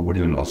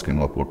 nobody will ask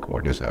him about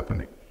what is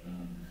happening.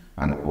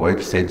 And the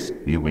wife says,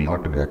 you will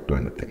not react to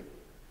anything.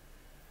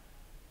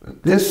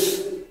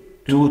 This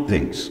two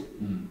things,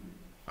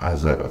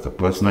 as a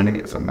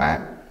personality, as a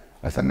man,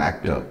 as an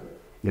actor,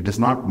 it is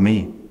not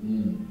me.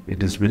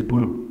 It is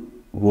people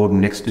who are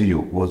next to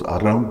you, who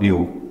are around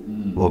you,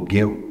 who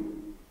give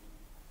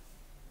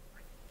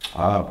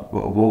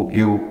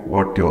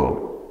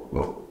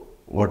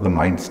what the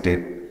mind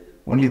state.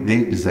 Only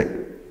they decide.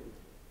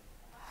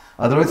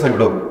 Otherwise, I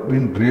would have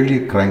been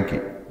really cranky.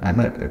 I'm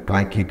a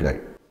cranky guy.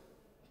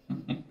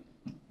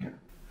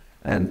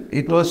 And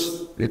it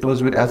was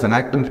as an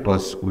actor, it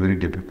was very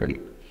difficult.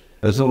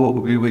 So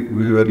we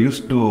were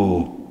used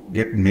to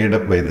get made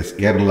up by this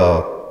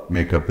Kerala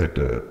makeup that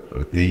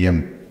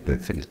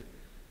that says.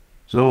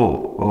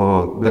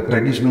 So the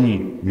traditional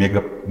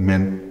makeup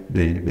men,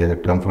 they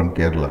have come from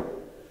Kerala.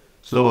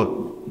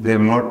 So they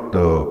will not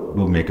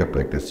do makeup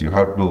like this. You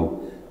have to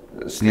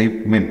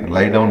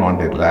lie down on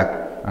their lap,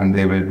 and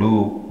they will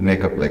do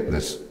makeup like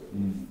this.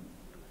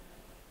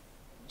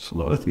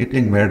 So I was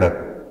getting made up.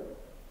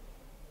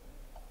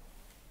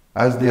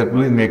 As they are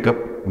doing makeup,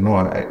 you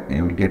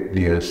will get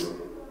tears.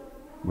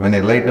 When I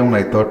lie down,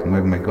 I thought,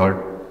 my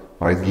God,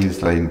 why is he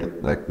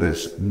lying like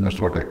this? That's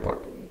what I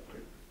thought.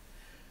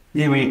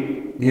 He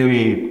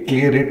will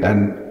clear it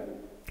and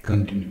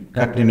continue.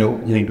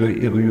 He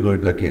will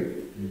go again.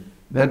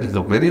 That is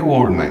a very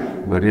old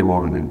man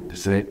to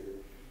say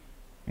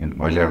in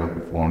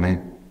Malayalam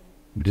phone,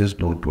 just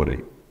don't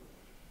worry.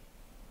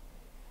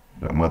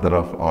 The mother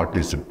of art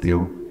is with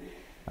you,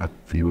 and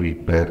you will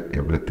bear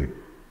everything.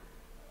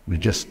 We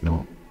just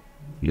know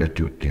you have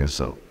to do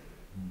yourself.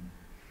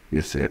 He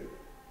said,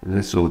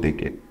 this is so they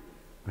came.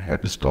 I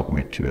had to stop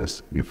my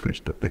tears. We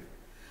finished the thing.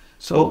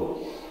 So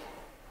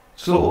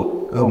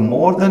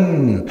more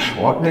than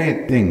what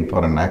I think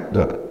for an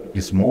actor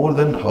is more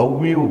than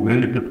how you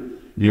build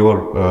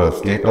your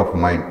state of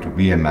mind to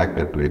be an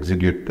actor, to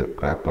execute the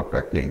craft of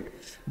acting.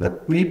 The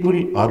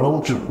people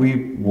around should be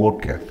more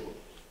careful.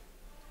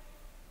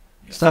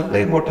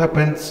 Sometimes what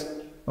happens,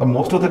 or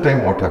most of the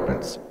time what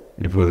happens,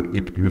 if you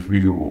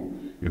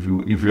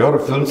are a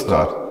film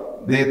star,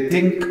 they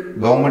think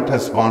government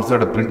has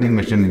sponsored a printing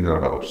machine in your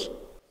house.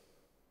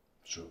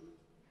 Sure.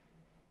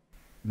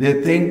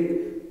 They think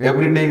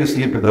every day you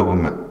sleep with a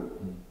woman,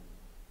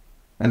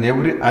 and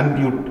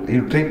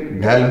you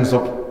drink gallons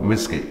of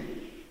whiskey.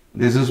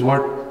 This is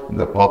what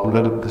the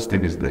popular this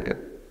thing is there.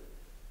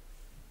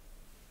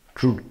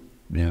 True.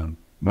 Yeah.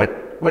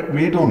 But but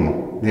we don't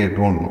know. They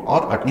don't know.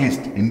 Or at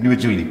least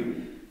individually.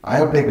 I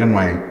have taken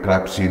my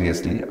craft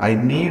seriously. I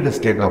need a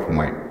state of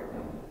mind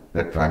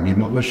that family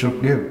members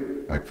should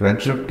give, my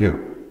friends should give.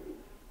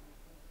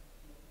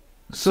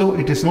 So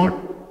it is not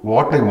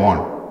what I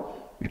want.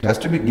 It has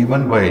to be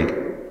given by,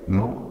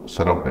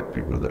 surrounded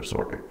people, that's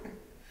what I think.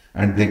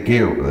 And they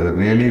gave,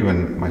 really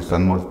when my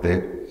son was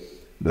there,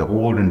 the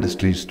whole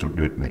industry stood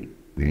with me.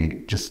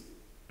 They just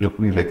looked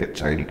me like a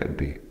child and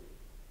they,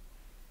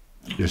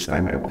 this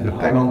time I was.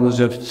 How long was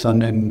your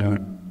son in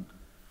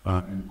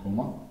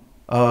coma?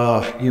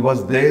 He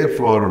was there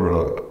for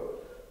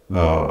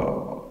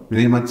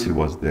 3 months, he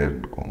was there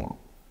in coma.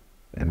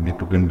 And we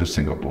took him to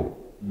Singapore.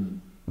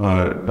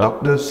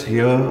 Doctors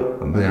here,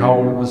 How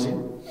old was he?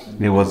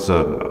 he was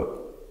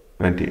 28.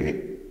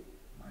 He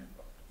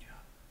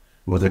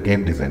was a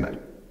game designer.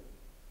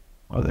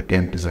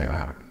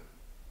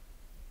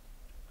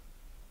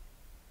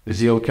 Is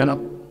he okay now?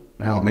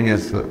 Now, he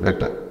is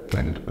better,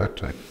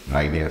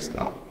 9 years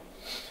now.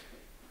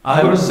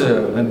 I was,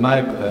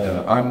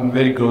 I'm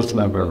very close to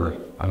my brother.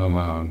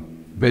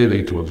 I'm very,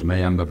 very close to my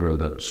younger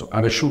brother. So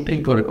I was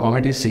shooting for a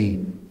comedy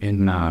scene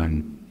in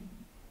London,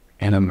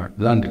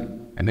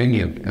 in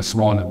England, a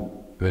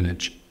small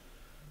village.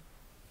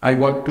 I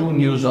got 2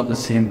 news on the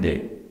same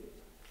day.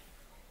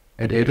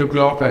 At 8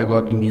 o'clock, I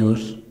got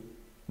news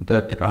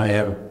that I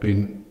have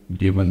been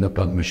given the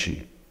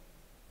Padma-Shri.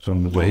 So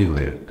on the way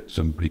there,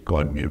 somebody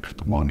called me up in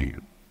the morning.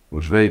 It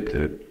was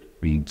very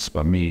means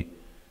for me,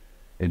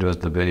 it was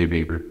the very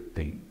big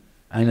thing.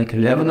 And at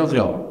 11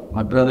 o'clock,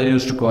 my brother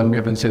used to call me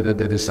up and say that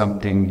there is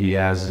something he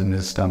has in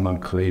his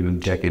stomach, he will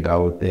check it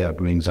out, they are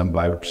doing some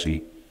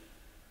biopsy.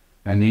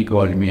 And he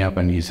called me up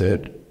and he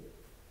said,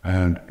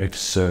 and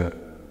it's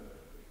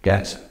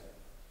cancer.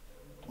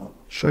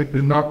 So it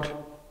did not,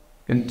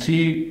 in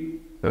 3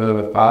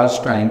 hours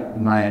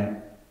time, my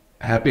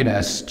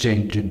happiness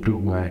changed into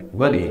my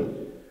worry.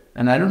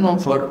 And I don't know,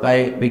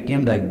 I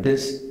became like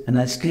this, and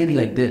I stayed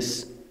like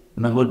this.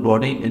 My whole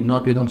body did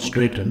not become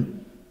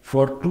straightened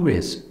for 2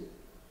 days.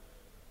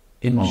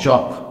 In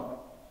shock.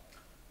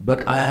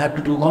 But I had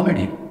to do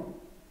comedy.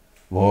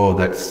 Oh,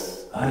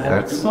 that's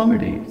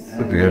comedy.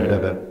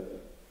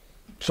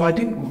 So I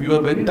think we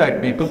are very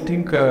tight. People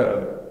think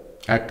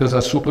actors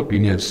are super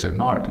genius. They're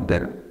not.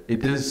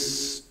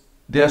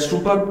 They are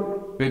super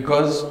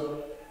because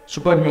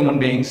superhuman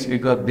beings,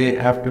 because they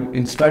have to,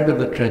 in spite of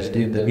the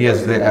tragedy.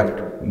 Yes, they have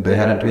to. They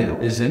have to.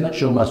 Is in a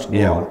show must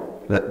go on.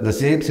 The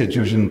same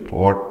situation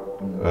what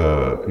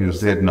you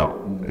said now.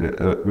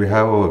 We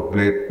have a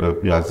great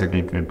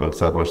classical film called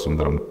Sarva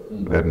Sundaram,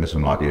 where Mr.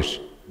 Yogesh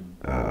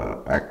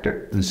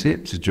acted. The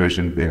same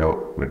situation they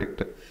have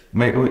predicted.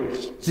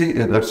 See,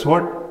 that's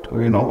what,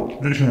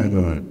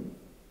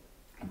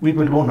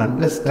 people don't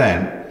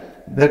understand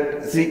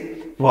that,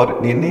 see,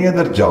 for any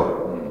other job,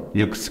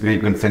 you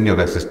can send your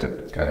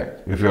assistant.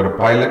 Correct. If you're a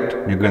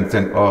pilot, you can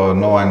send, oh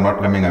no, I'm not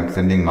coming, I'm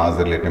sending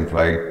Nassar, let him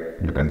fly,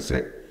 you can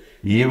say.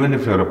 Even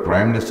if you're a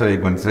prime minister, you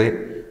can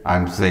say,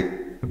 I'm sick,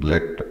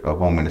 let a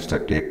home minister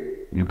take,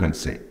 you can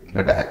say.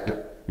 Let an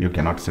actor, you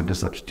cannot send a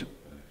substitute.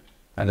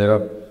 And there are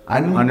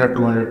 100,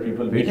 200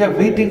 people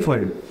waiting for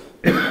you.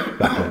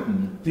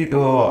 See,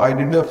 I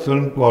did a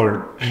film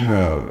called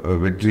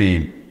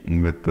Vijay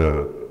with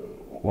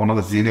one of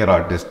the senior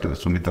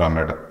artists, Sumitra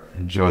Madam.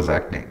 She was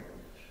acting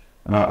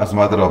as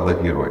mother of the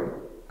heroine.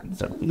 And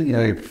suddenly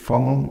I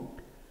found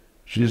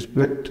she's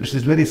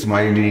very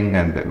smiling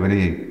and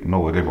very,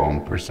 very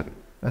warm person.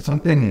 That's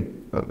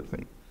something, other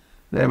thing.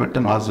 They went to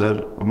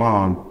Nassar, come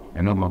on,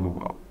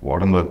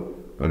 what in the,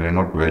 they're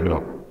not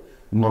well.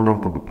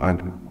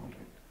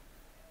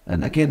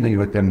 And again they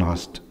were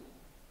asked,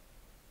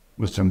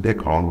 was something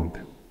wrong with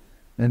them?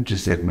 Then she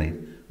said,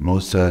 no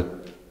sir,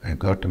 I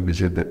got a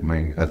message that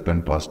my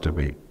husband passed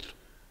away.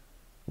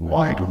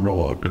 I don't know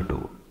what to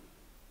do.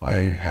 I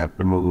have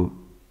to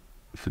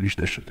finish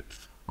the shooting.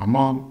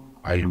 Mama,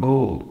 I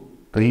go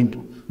paint,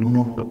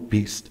 no,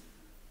 please.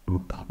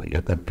 I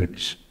can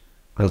finish.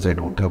 Because I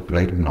don't have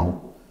right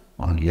now.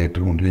 I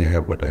don't really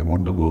have, but I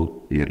want to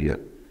go here.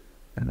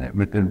 And I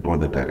went in for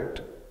the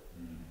director.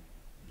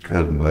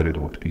 I was worried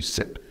what he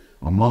said.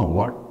 Mama,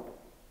 what?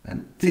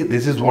 And see,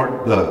 this is what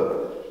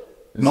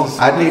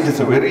athlete is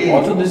a very...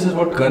 Also, this is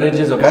what courage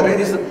is about.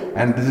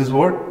 And this is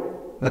what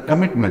the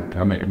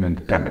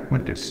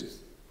commitment is.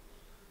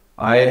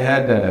 I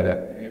had,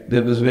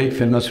 there was a very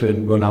famous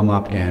film, Gunam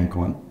Aapke Hain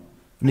Kaun.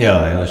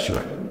 Yeah,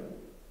 sure.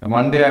 And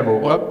one day I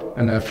woke up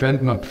and I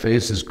felt my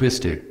face is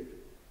twisted.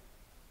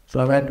 So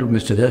I went to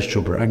Mr.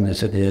 Chopra and I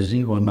said, there's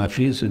ink on my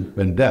face, and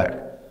went back.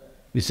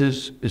 He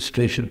says, his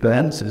facial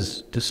balance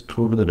is just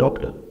go to the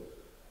doctor.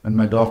 And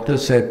my doctor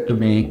said to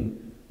me,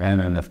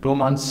 and after 2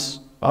 months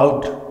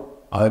out,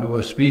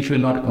 our speech will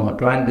not come out.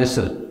 Try and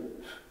listen.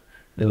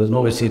 There was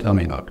no receipt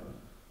coming out.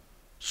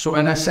 So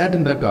when I sat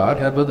in the car,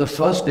 that was the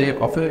first day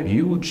of a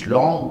huge,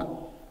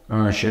 long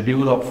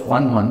schedule of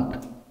 1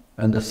 month.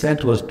 And the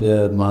set was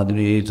there,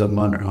 Madhuri,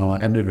 Herman,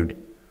 everybody.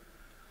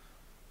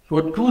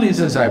 For 2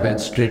 reasons I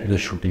went straight to the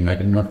shooting. I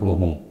did not go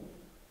home.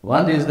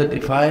 One is that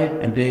if I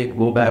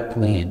go back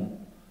clean,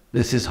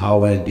 this is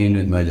how I deal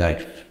with my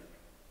life.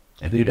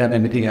 Every time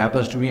anything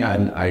happens to me,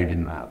 I'll hide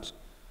in my house.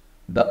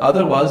 The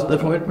other was the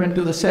commitment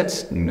to the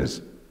sets.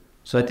 Yes.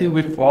 So I think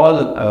we've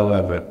all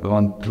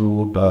gone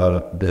through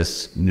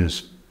this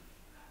news.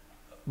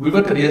 We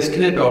were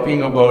yesterday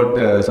talking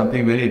about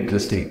something very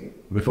interesting.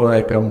 Before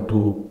I come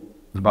to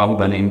Babu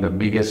Baning, the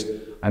biggest,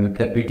 and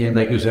that became,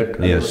 like you said,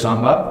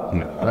 Samba.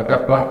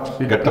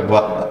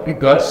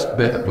 Because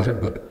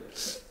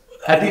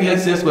I think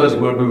let's just first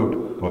go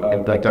to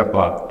that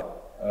part.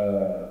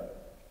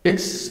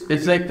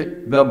 It's like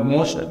the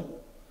motion.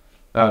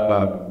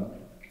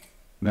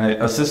 My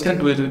assistant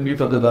who was with me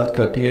for the last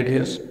 38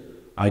 years,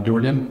 I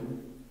told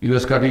him he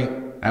was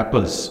cutting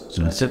apples.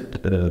 So I said,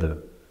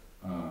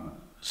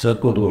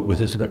 circle with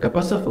his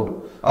capacity.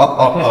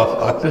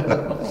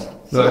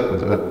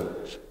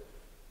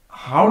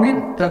 How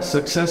did that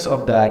success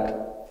of that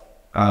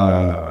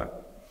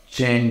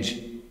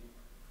change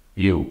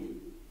you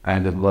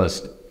and the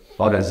worst,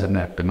 or as an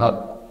actor?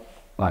 Not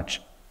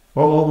much.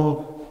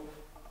 Oh,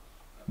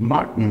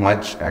 not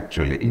much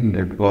actually,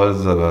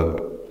 because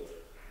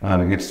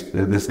it's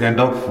this kind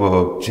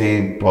of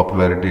chain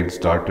popularity. It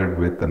started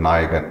with the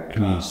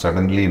Nayagan.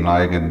 Suddenly,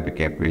 Nayagan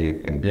became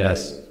big.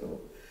 Yes.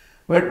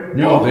 But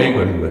you're very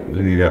good.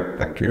 Yeah,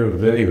 thank you. You're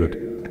very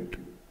good.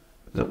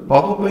 So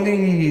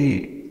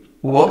probably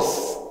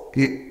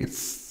it's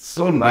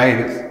so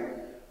nice.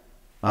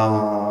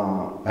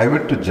 I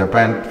went to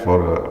Japan for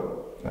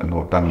an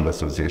tunnel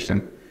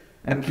association,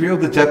 and few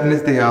of the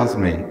Japanese, they asked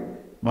me,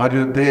 "Are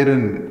you there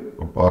in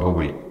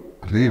Paraguay?"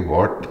 Really,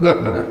 what?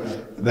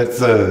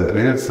 That's a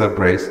real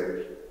surprise.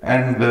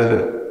 And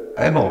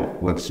I know,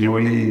 but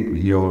slowly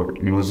you're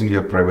losing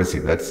your privacy.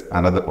 That's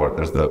another part.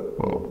 That's the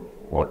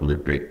what we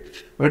pay.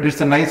 But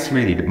it's a nice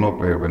feeling,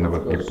 whenever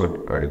people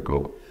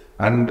go.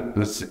 And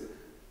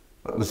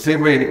the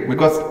same way,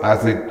 because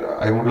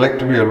I would like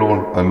to be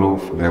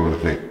aloof,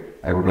 everything.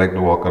 I would like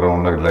to walk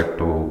around. I would like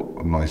to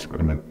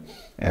experiment,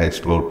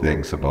 explore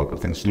things and all the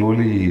things.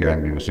 Slowly,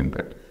 I'm using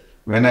that.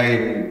 When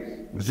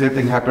the same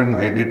thing happened,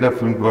 I did a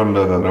film called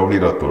Rowdy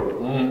Rathod.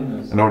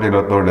 Rowdy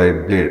Rathod I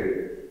did.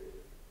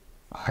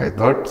 I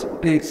thought,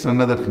 it's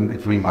another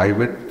film. I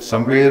went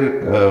somewhere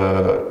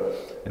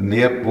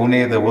near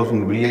Pune, there was a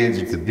village,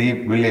 it's a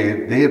deep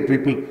village. There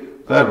people,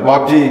 sir,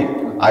 Babji,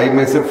 I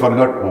myself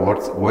forgot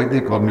why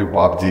they call me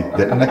Babji.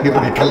 Then I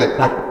recollect.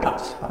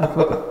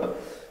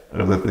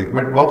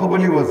 But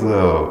Bahubali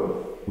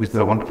was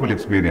a wonderful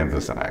experience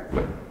as an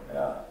actor.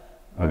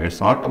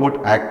 It's not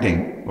about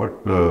acting,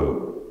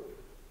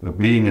 but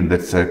being in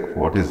that set,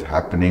 what is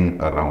happening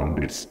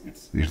around, it's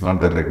not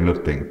the regular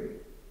thing.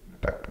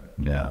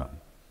 Yeah.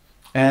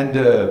 And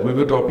we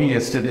were talking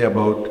yesterday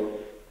about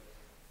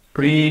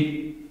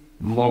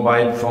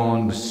pre-mobile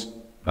phones,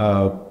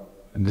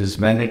 this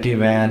vanity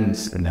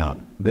vans,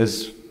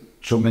 there's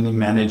so many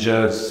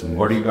managers,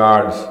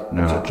 bodyguards,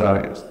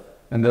 etc.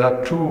 And there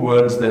are two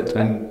words that,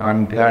 and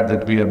I'm glad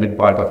that we have been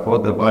part of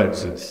both the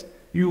words.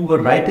 You were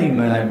writing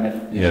when I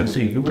met you.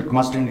 See, you were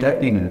constantly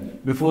writing.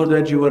 Before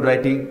that, you were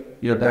writing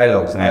your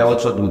dialogues. I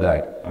also do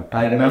that.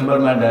 I remember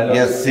my dialogues.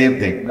 Yes, same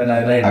thing. When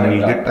I write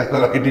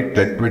I did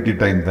 10, 20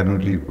 times, then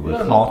only.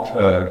 You're not.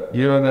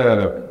 You're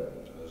a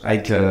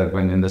writer,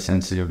 when in the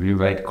sense you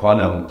write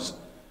columns,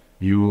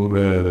 you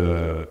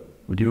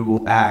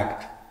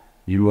act,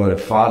 you are a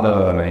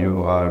father,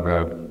 you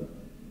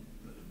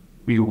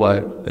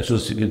are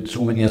associated with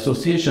so many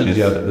associations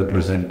you are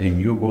representing,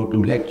 you go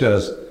to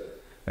lectures,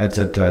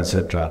 etc.,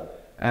 etc.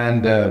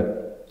 And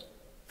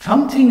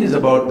something is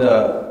about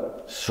the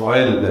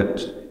soil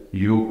that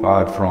you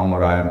are from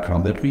or I am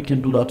from, that we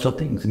can do lots of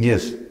things.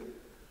 Yes.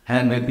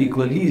 And with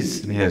equal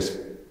ease. Yes.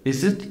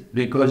 Is it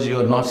because you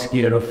are not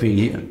scared of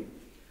failure?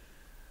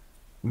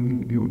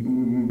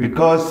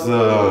 Because,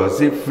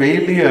 see,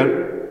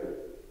 failure,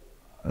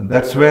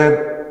 that's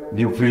where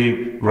you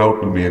feel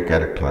proud to be a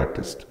character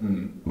artist.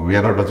 We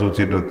are not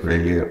associated with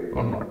failure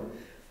or not.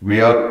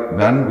 We are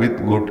done with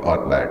good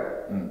or bad.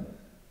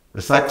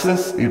 The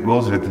success, it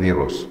goes with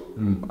heroes.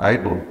 I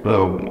don't,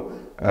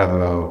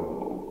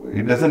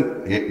 it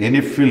doesn't,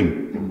 any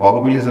film,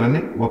 probably is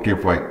running, okay,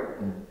 fine.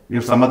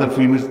 If some other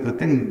film is the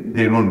thing,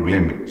 they don't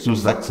blame me. So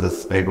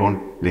success, I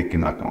don't take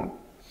in account.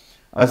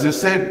 As you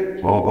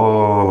said,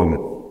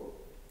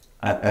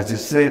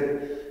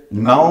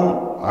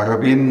 now we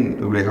have been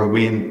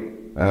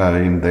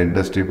in the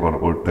industry for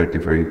about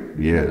 35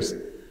 years.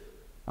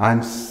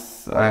 I'm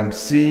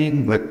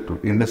seeing that the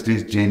industry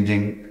is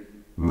changing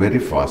very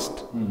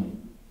fast,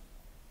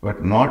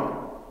 but not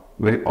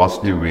very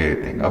positive way, I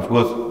think. Of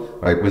course,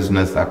 by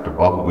business, after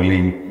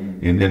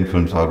Bahubali, Indian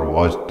films are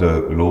watched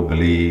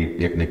globally,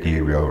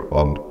 technically we are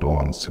on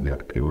tones,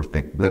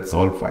 everything. That's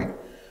all fine.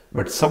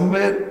 But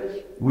somewhere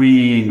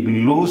we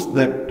lose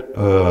that,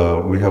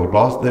 we have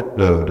lost that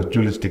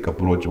ritualistic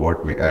approach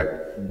what we had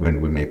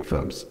when we make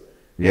films.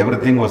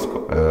 Everything was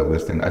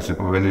this thing. I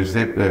suppose when you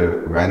said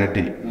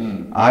vanity,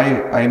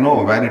 I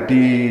know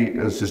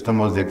vanity system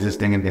was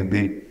existing in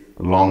Hindi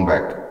long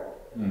back.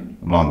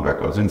 Long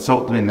back. In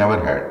South we never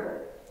had.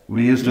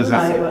 We used to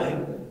say...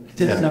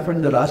 It has happened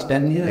in the last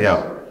 10 years.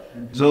 Yeah.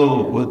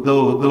 So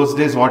those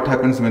days, what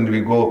happens when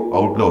we go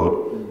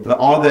outdoor?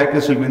 All the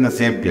actors will be in the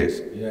same place.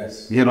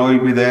 Yes. You will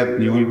be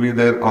there, you will be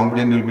there,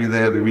 comedian will be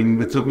there.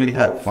 So we'll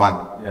have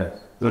fun. Yes.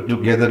 So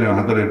together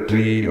under a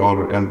tree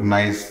or a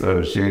nice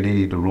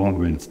shady room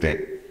we'll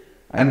stay.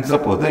 And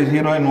suppose the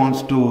heroine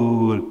wants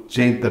to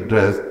change the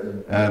dress,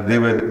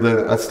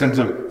 the assistants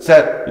will,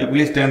 sir, you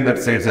please stand that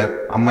side,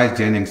 sir. Amma is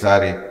changing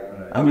sari.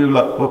 And we will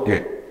like,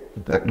 okay.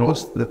 That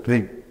was the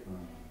thing.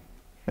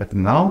 But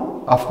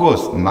now, of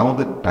course, now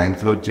the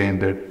times have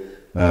changed.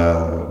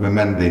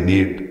 Women, they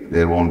need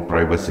their own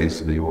privacy.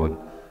 So they want,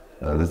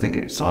 they think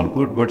it's all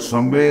good, but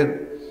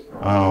somewhere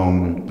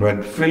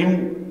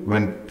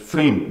when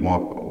film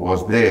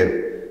was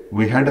there,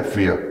 we had a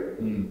fear.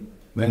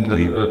 When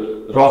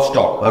the raw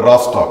stock. A raw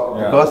stock.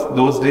 Yeah. Because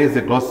those days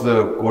it was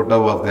quota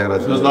was there.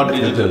 It was not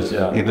digital.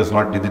 Yeah. It was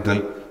not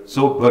digital.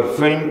 So per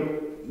film,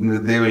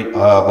 they will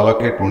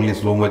allocate only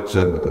so much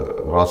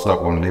raw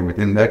stock only.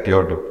 Within that you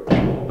have to,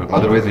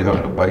 otherwise you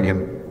have to buy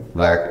in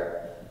black.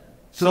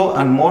 So,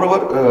 and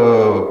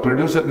moreover,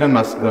 producer can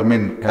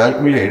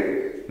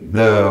calculate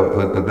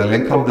the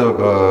length of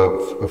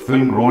the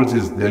film rolls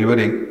is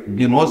delivering.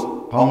 He knows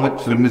how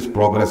much film is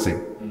progressing.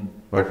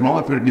 But now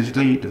after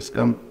digital, it has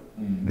come,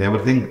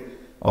 everything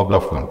out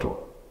of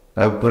control.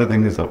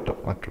 Everything is out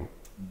of control.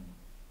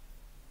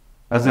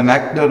 As an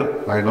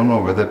actor, I don't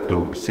know whether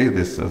to say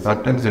this.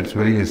 Sometimes it's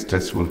very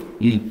stressful.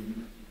 See,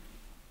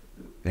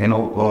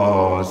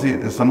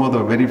 some of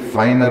the very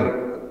finer.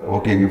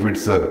 Okay, if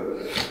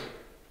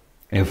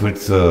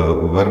it's a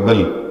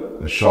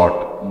verbal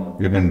shot,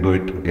 you can do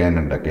it again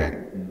and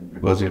again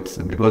because you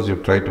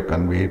try to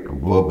convey it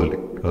verbally.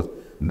 Because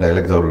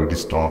dialects are very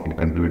strong, you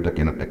can do it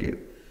again and again.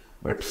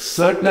 But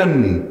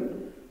certain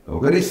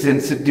very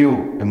sensitive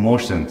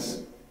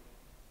emotions,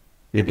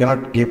 you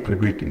cannot keep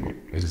repeating it.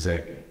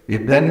 Exactly.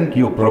 Then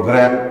you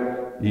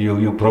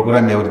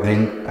program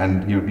everything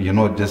and you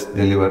just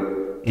deliver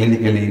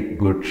clinically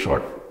good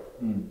shot.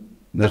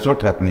 That's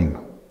what's happening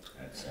now.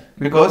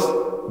 Because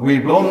we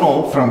don't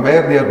know from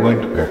where they are going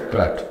to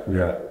cut.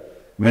 Yeah.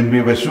 When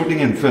we were shooting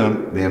in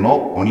film, they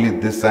know only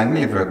this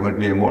angle, if we are going to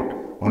be remote,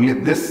 only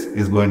this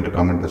is going to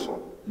come in this one.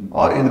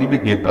 Or it will be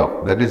gaped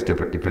up. That is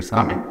different. If it's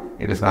coming,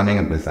 it is coming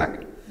in this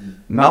angle.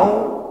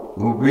 Now,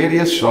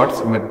 various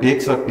shots, when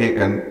takes are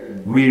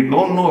taken, we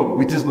don't know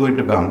which is going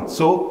to come.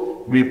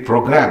 So, we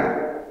program.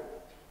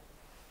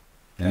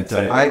 That's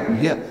right.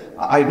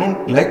 I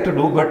don't like to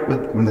do, but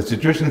when the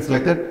situation is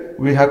like that,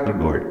 we have to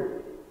do it.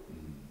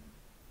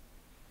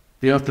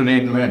 You have to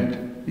reinvent.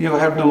 You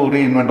have to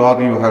reinvent,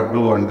 or you have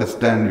to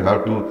understand, you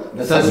have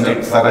to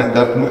surrender.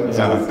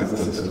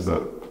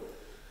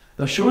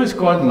 The show is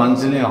called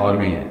Manzilen aur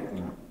bhi hai.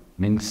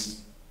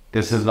 Means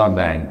this is not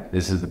the end,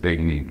 this is the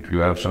beginning. You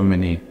have so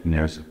many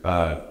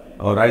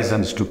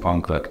horizons to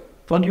conquer.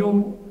 For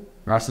you,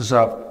 Nassar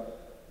Saab,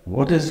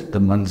 what is the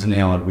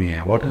Manzilen aur bhi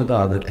hai? What are the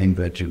other things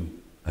that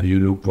you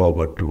look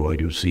forward to or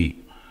you see?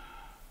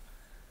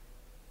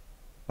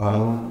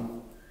 I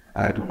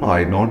don't know,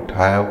 I don't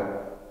have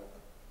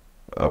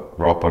a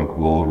proper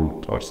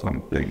goal or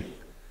something.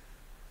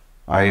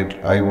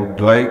 I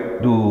would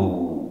like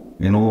to,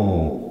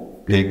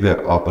 take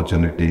the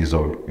opportunities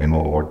or,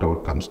 whatever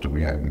comes to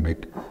me,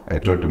 I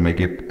try to make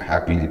it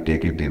happily,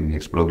 take it in,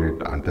 explore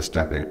it,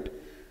 understand it.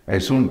 I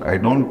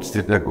don't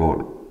set a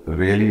goal.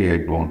 Really, I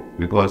don't.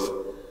 Because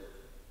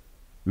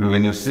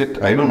when you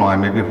set, I don't know, I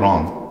may be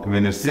wrong.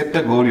 When you set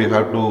a goal, you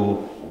have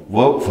to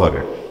work for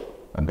it.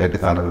 And that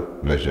is another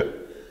pleasure.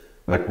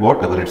 But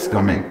whatever it's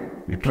coming,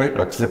 you try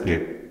to accept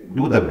it,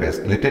 do the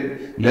best. Let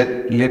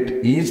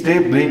each day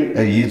bring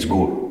each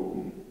goal.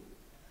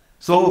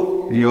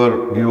 So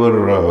your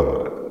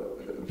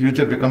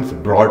future becomes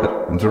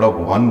broader. Instead of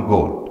one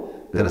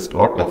goal, there is a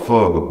lot of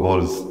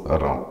goals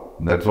around.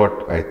 That's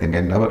what I think.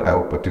 I never have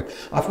a particular.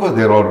 Of course,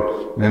 there are,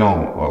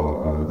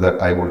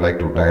 that I would like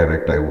to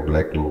direct, I would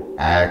like to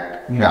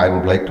act, I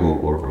would like to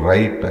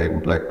write, I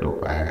would like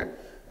to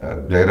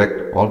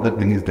direct. All the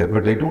thing is there,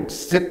 but I don't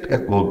set a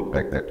goal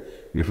like that.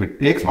 If it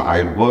takes,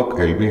 I'll work,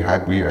 I'll be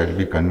happy, I'll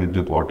be convinced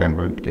with what I'm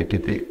going to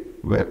take,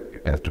 where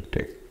it has to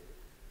take.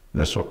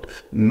 That's what.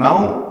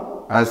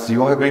 Now, as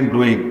you have been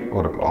doing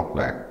for a long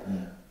time,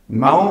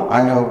 now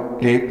I have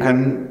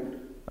taken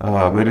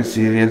a very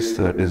serious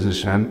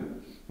decision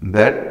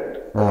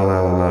that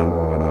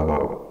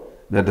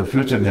the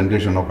future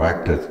generation of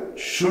actors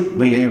should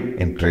believe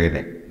in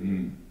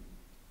training.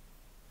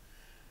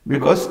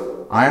 Because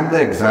I am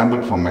the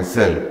example for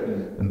myself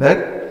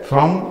that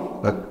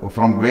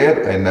from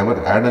where I never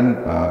had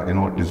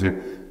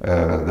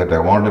that I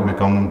want to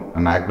become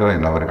an actor, I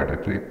never had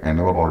a dream. I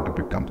never wanted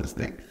to become this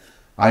thing.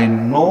 I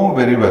know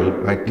very well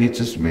my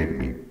teachers made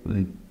me.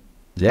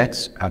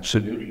 Yes,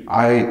 absolutely.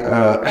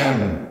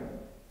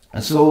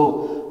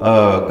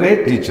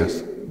 Great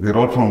teachers. They're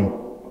all from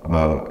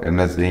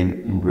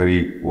NSD,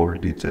 very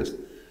old teachers.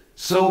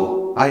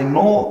 So I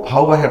know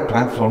how I have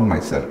transformed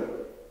myself.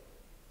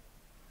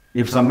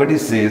 If somebody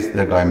says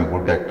that I'm a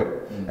good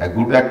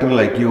actor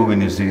like you,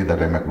 when you say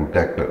that I'm a good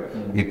actor,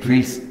 it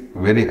feels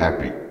very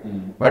happy.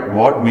 But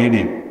what made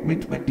it?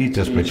 With my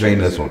teachers, my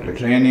trainers only.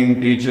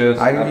 Training, teachers,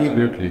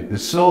 absolutely.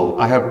 So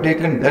I have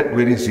taken that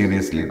very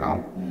seriously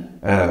now.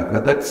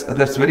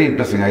 That's very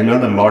interesting. I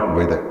learned a lot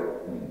by that.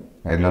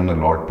 I learned a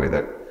lot by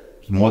that.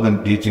 It's more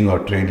than teaching or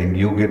training.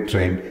 You get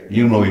trained.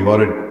 You know, you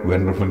are a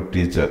wonderful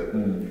teacher.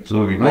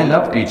 So I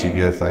love teaching.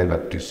 Yes, I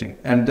love teaching.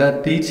 And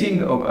the teaching,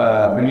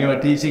 when you are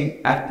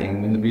teaching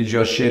acting, when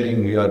you're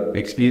sharing your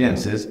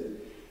experiences,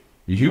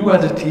 you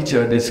as a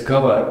teacher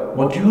discover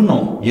what you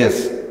know.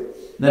 Yes.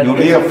 That you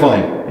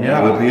reaffirm.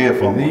 Yeah. You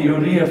reaffirm. You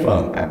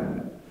reaffirm.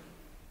 And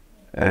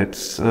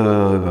it's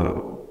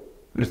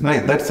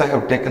nice. That's I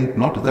have taken,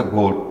 not the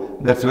goal.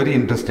 That's very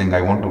interesting.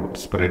 I want to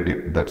spread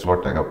it. That's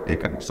what I have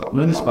taken. So.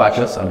 When is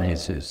Pachasan, he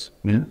says?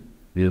 Yeah?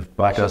 We have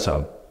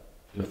Pachasan.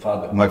 Your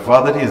father. My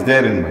father is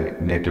there in my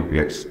native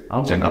place.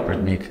 What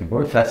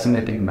a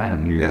fascinating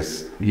man.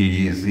 Yes.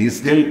 He is. He's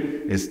still,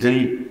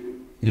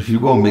 if you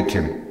go meet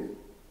him,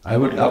 I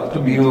would love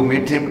to meet you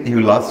meet him, he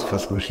will ask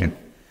first question.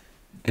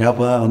 क्या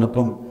हुआ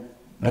अनुपम?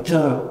 अच्छा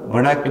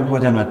बड़ा क्यों हो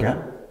जाना क्या?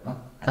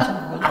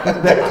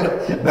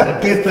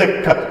 That is the.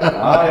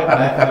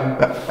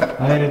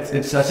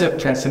 It's such a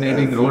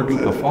fascinating role to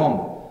perform.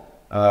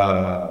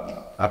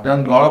 I've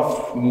done a lot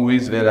of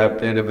movies where I've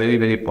played a very,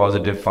 very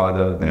positive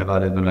father,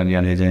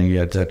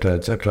 etc.,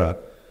 etc.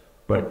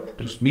 But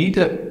to meet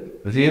a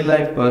real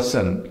life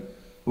person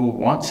who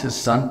wants his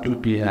son to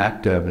be an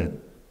actor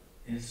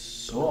is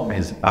so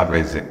amazing.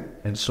 Amazing.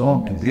 And so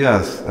amazing.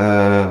 Yes,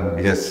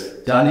 yes.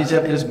 Charlie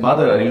Chaplin's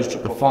mother used to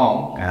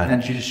perform,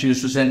 and she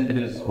used to send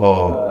his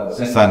son,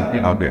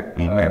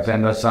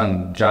 send her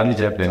son, Charlie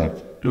Chaplin,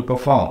 to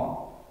perform.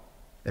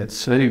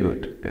 It's very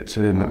good. It's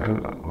very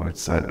good.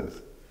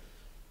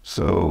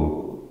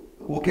 So,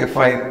 okay,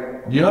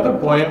 fine. Do you have a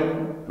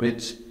poem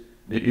which,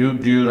 do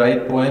you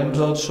write poems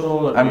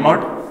also? I'm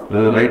not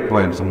write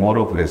poems, more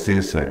of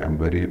essays. I'm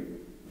very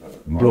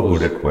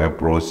good at poem,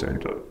 prose,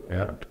 and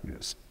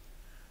yes.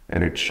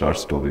 And it's short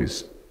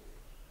stories.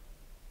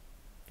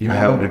 I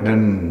have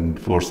written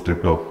 4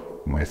 scripts of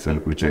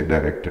myself, which I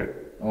directed.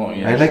 Oh,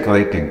 yes. I like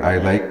writing. I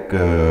like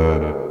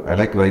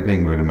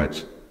writing very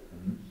much.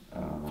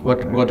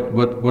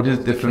 What is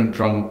different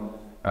from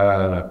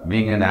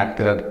being an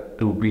actor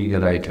to being a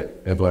writer,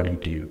 according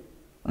to you?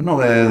 No,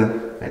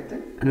 I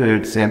think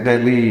it's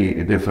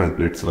entirely different.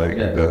 It's like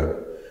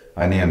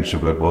honey and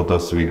sugar, both are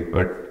sweet,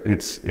 but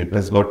it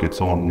has got its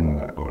own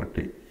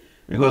quality.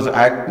 Because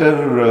actor,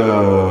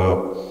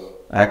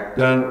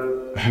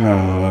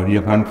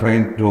 you're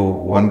confined to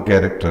one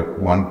character,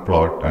 one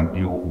plot, and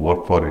you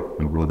work for it,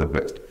 you do the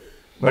best.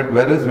 But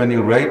whereas when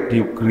you write,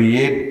 you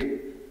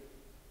create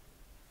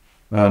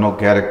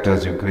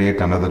characters, you create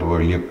another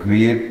world, you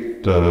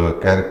create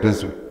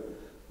characters.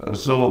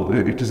 So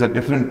it is a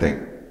different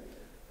thing.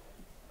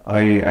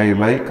 I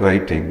like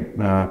writing,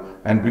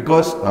 and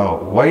because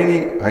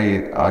when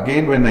I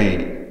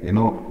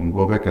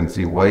go back and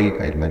see why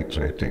I like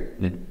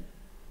writing.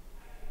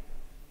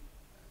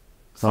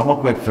 Some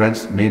of my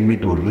friends made me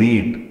to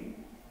read.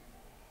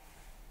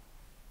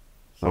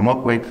 So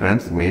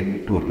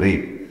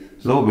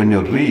when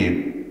you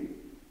read,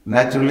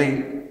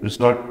 naturally you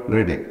start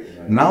reading.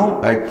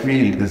 Now I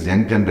feel this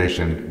young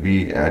generation,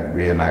 be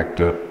an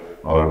actor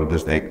or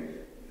this thing,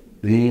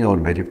 they are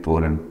very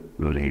poor and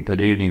read.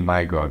 Reading,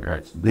 my God,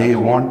 guys. They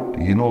want,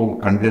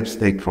 condensed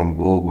thing from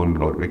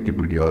Google or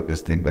Wikipedia or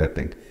this thing, that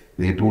thing.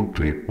 They don't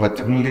read.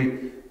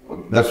 Particularly,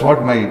 that's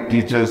what my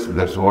teachers,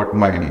 that's what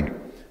my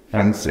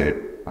friends said.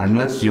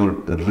 Unless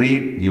you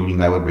read, you will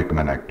never become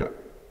an actor.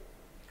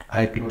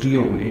 I totally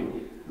agree.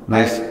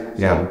 Nice,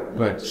 yeah.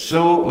 But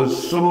so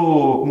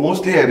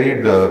mostly I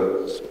read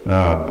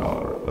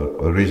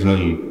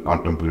original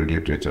contemporary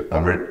literature,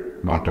 Tamil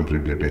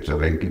contemporary literature,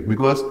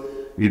 because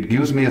it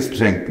gives me a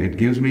strength. It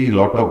gives me a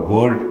lot of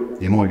word.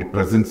 It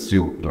presents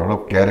you a lot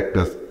of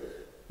characters.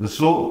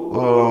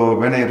 So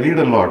when I read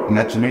a lot,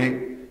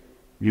 naturally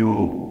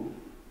you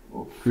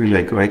feel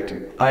like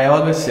writing. I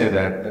always say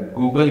that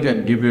Google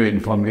can give you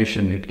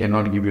information, it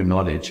cannot give you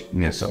knowledge.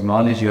 Yes. So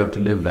knowledge you have to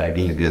live life.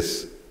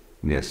 Yes.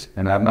 Yes.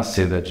 And I must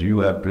say that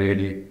you are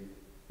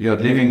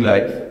living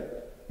life,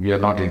 you are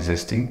not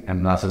existing,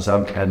 and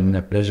Nassar has been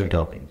a pleasure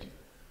talking to you.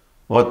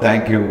 Oh,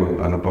 thank you,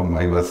 Anupam.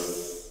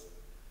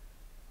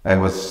 I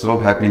was so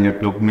happy you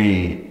took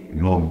me,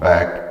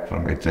 back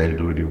from my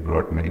childhood. You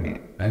brought me.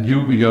 And the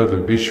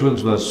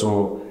visuals were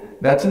so.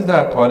 That is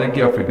the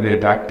quality of a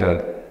great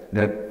actor.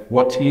 That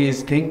what he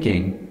is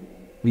thinking,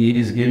 he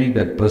is giving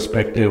that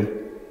perspective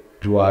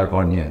to our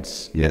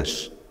audience.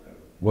 Yes.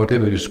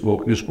 Whatever you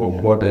spoke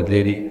about that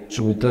lady,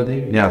 Sumitra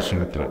Devi. Yeah,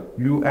 Sumitra.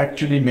 You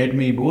actually made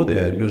me go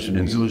there. You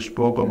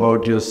spoke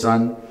about your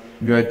son.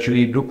 You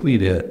actually took me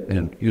there.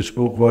 And you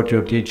spoke about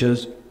your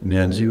teachers.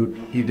 And you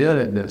there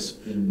in this.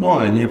 No,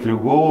 and if you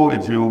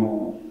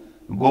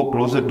go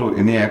closer to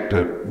any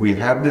actor, we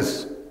have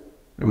this.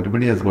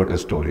 Everybody has got a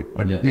story,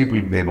 but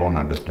people, they don't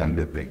understand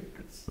the thing.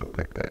 It's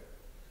like that.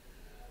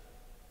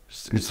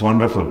 It's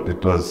wonderful.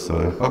 It was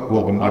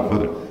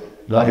wonderful.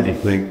 Thank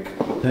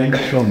you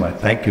so much.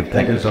 Thank you.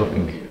 Thank you so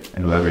much. I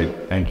love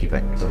it. Thank you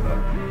so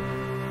much.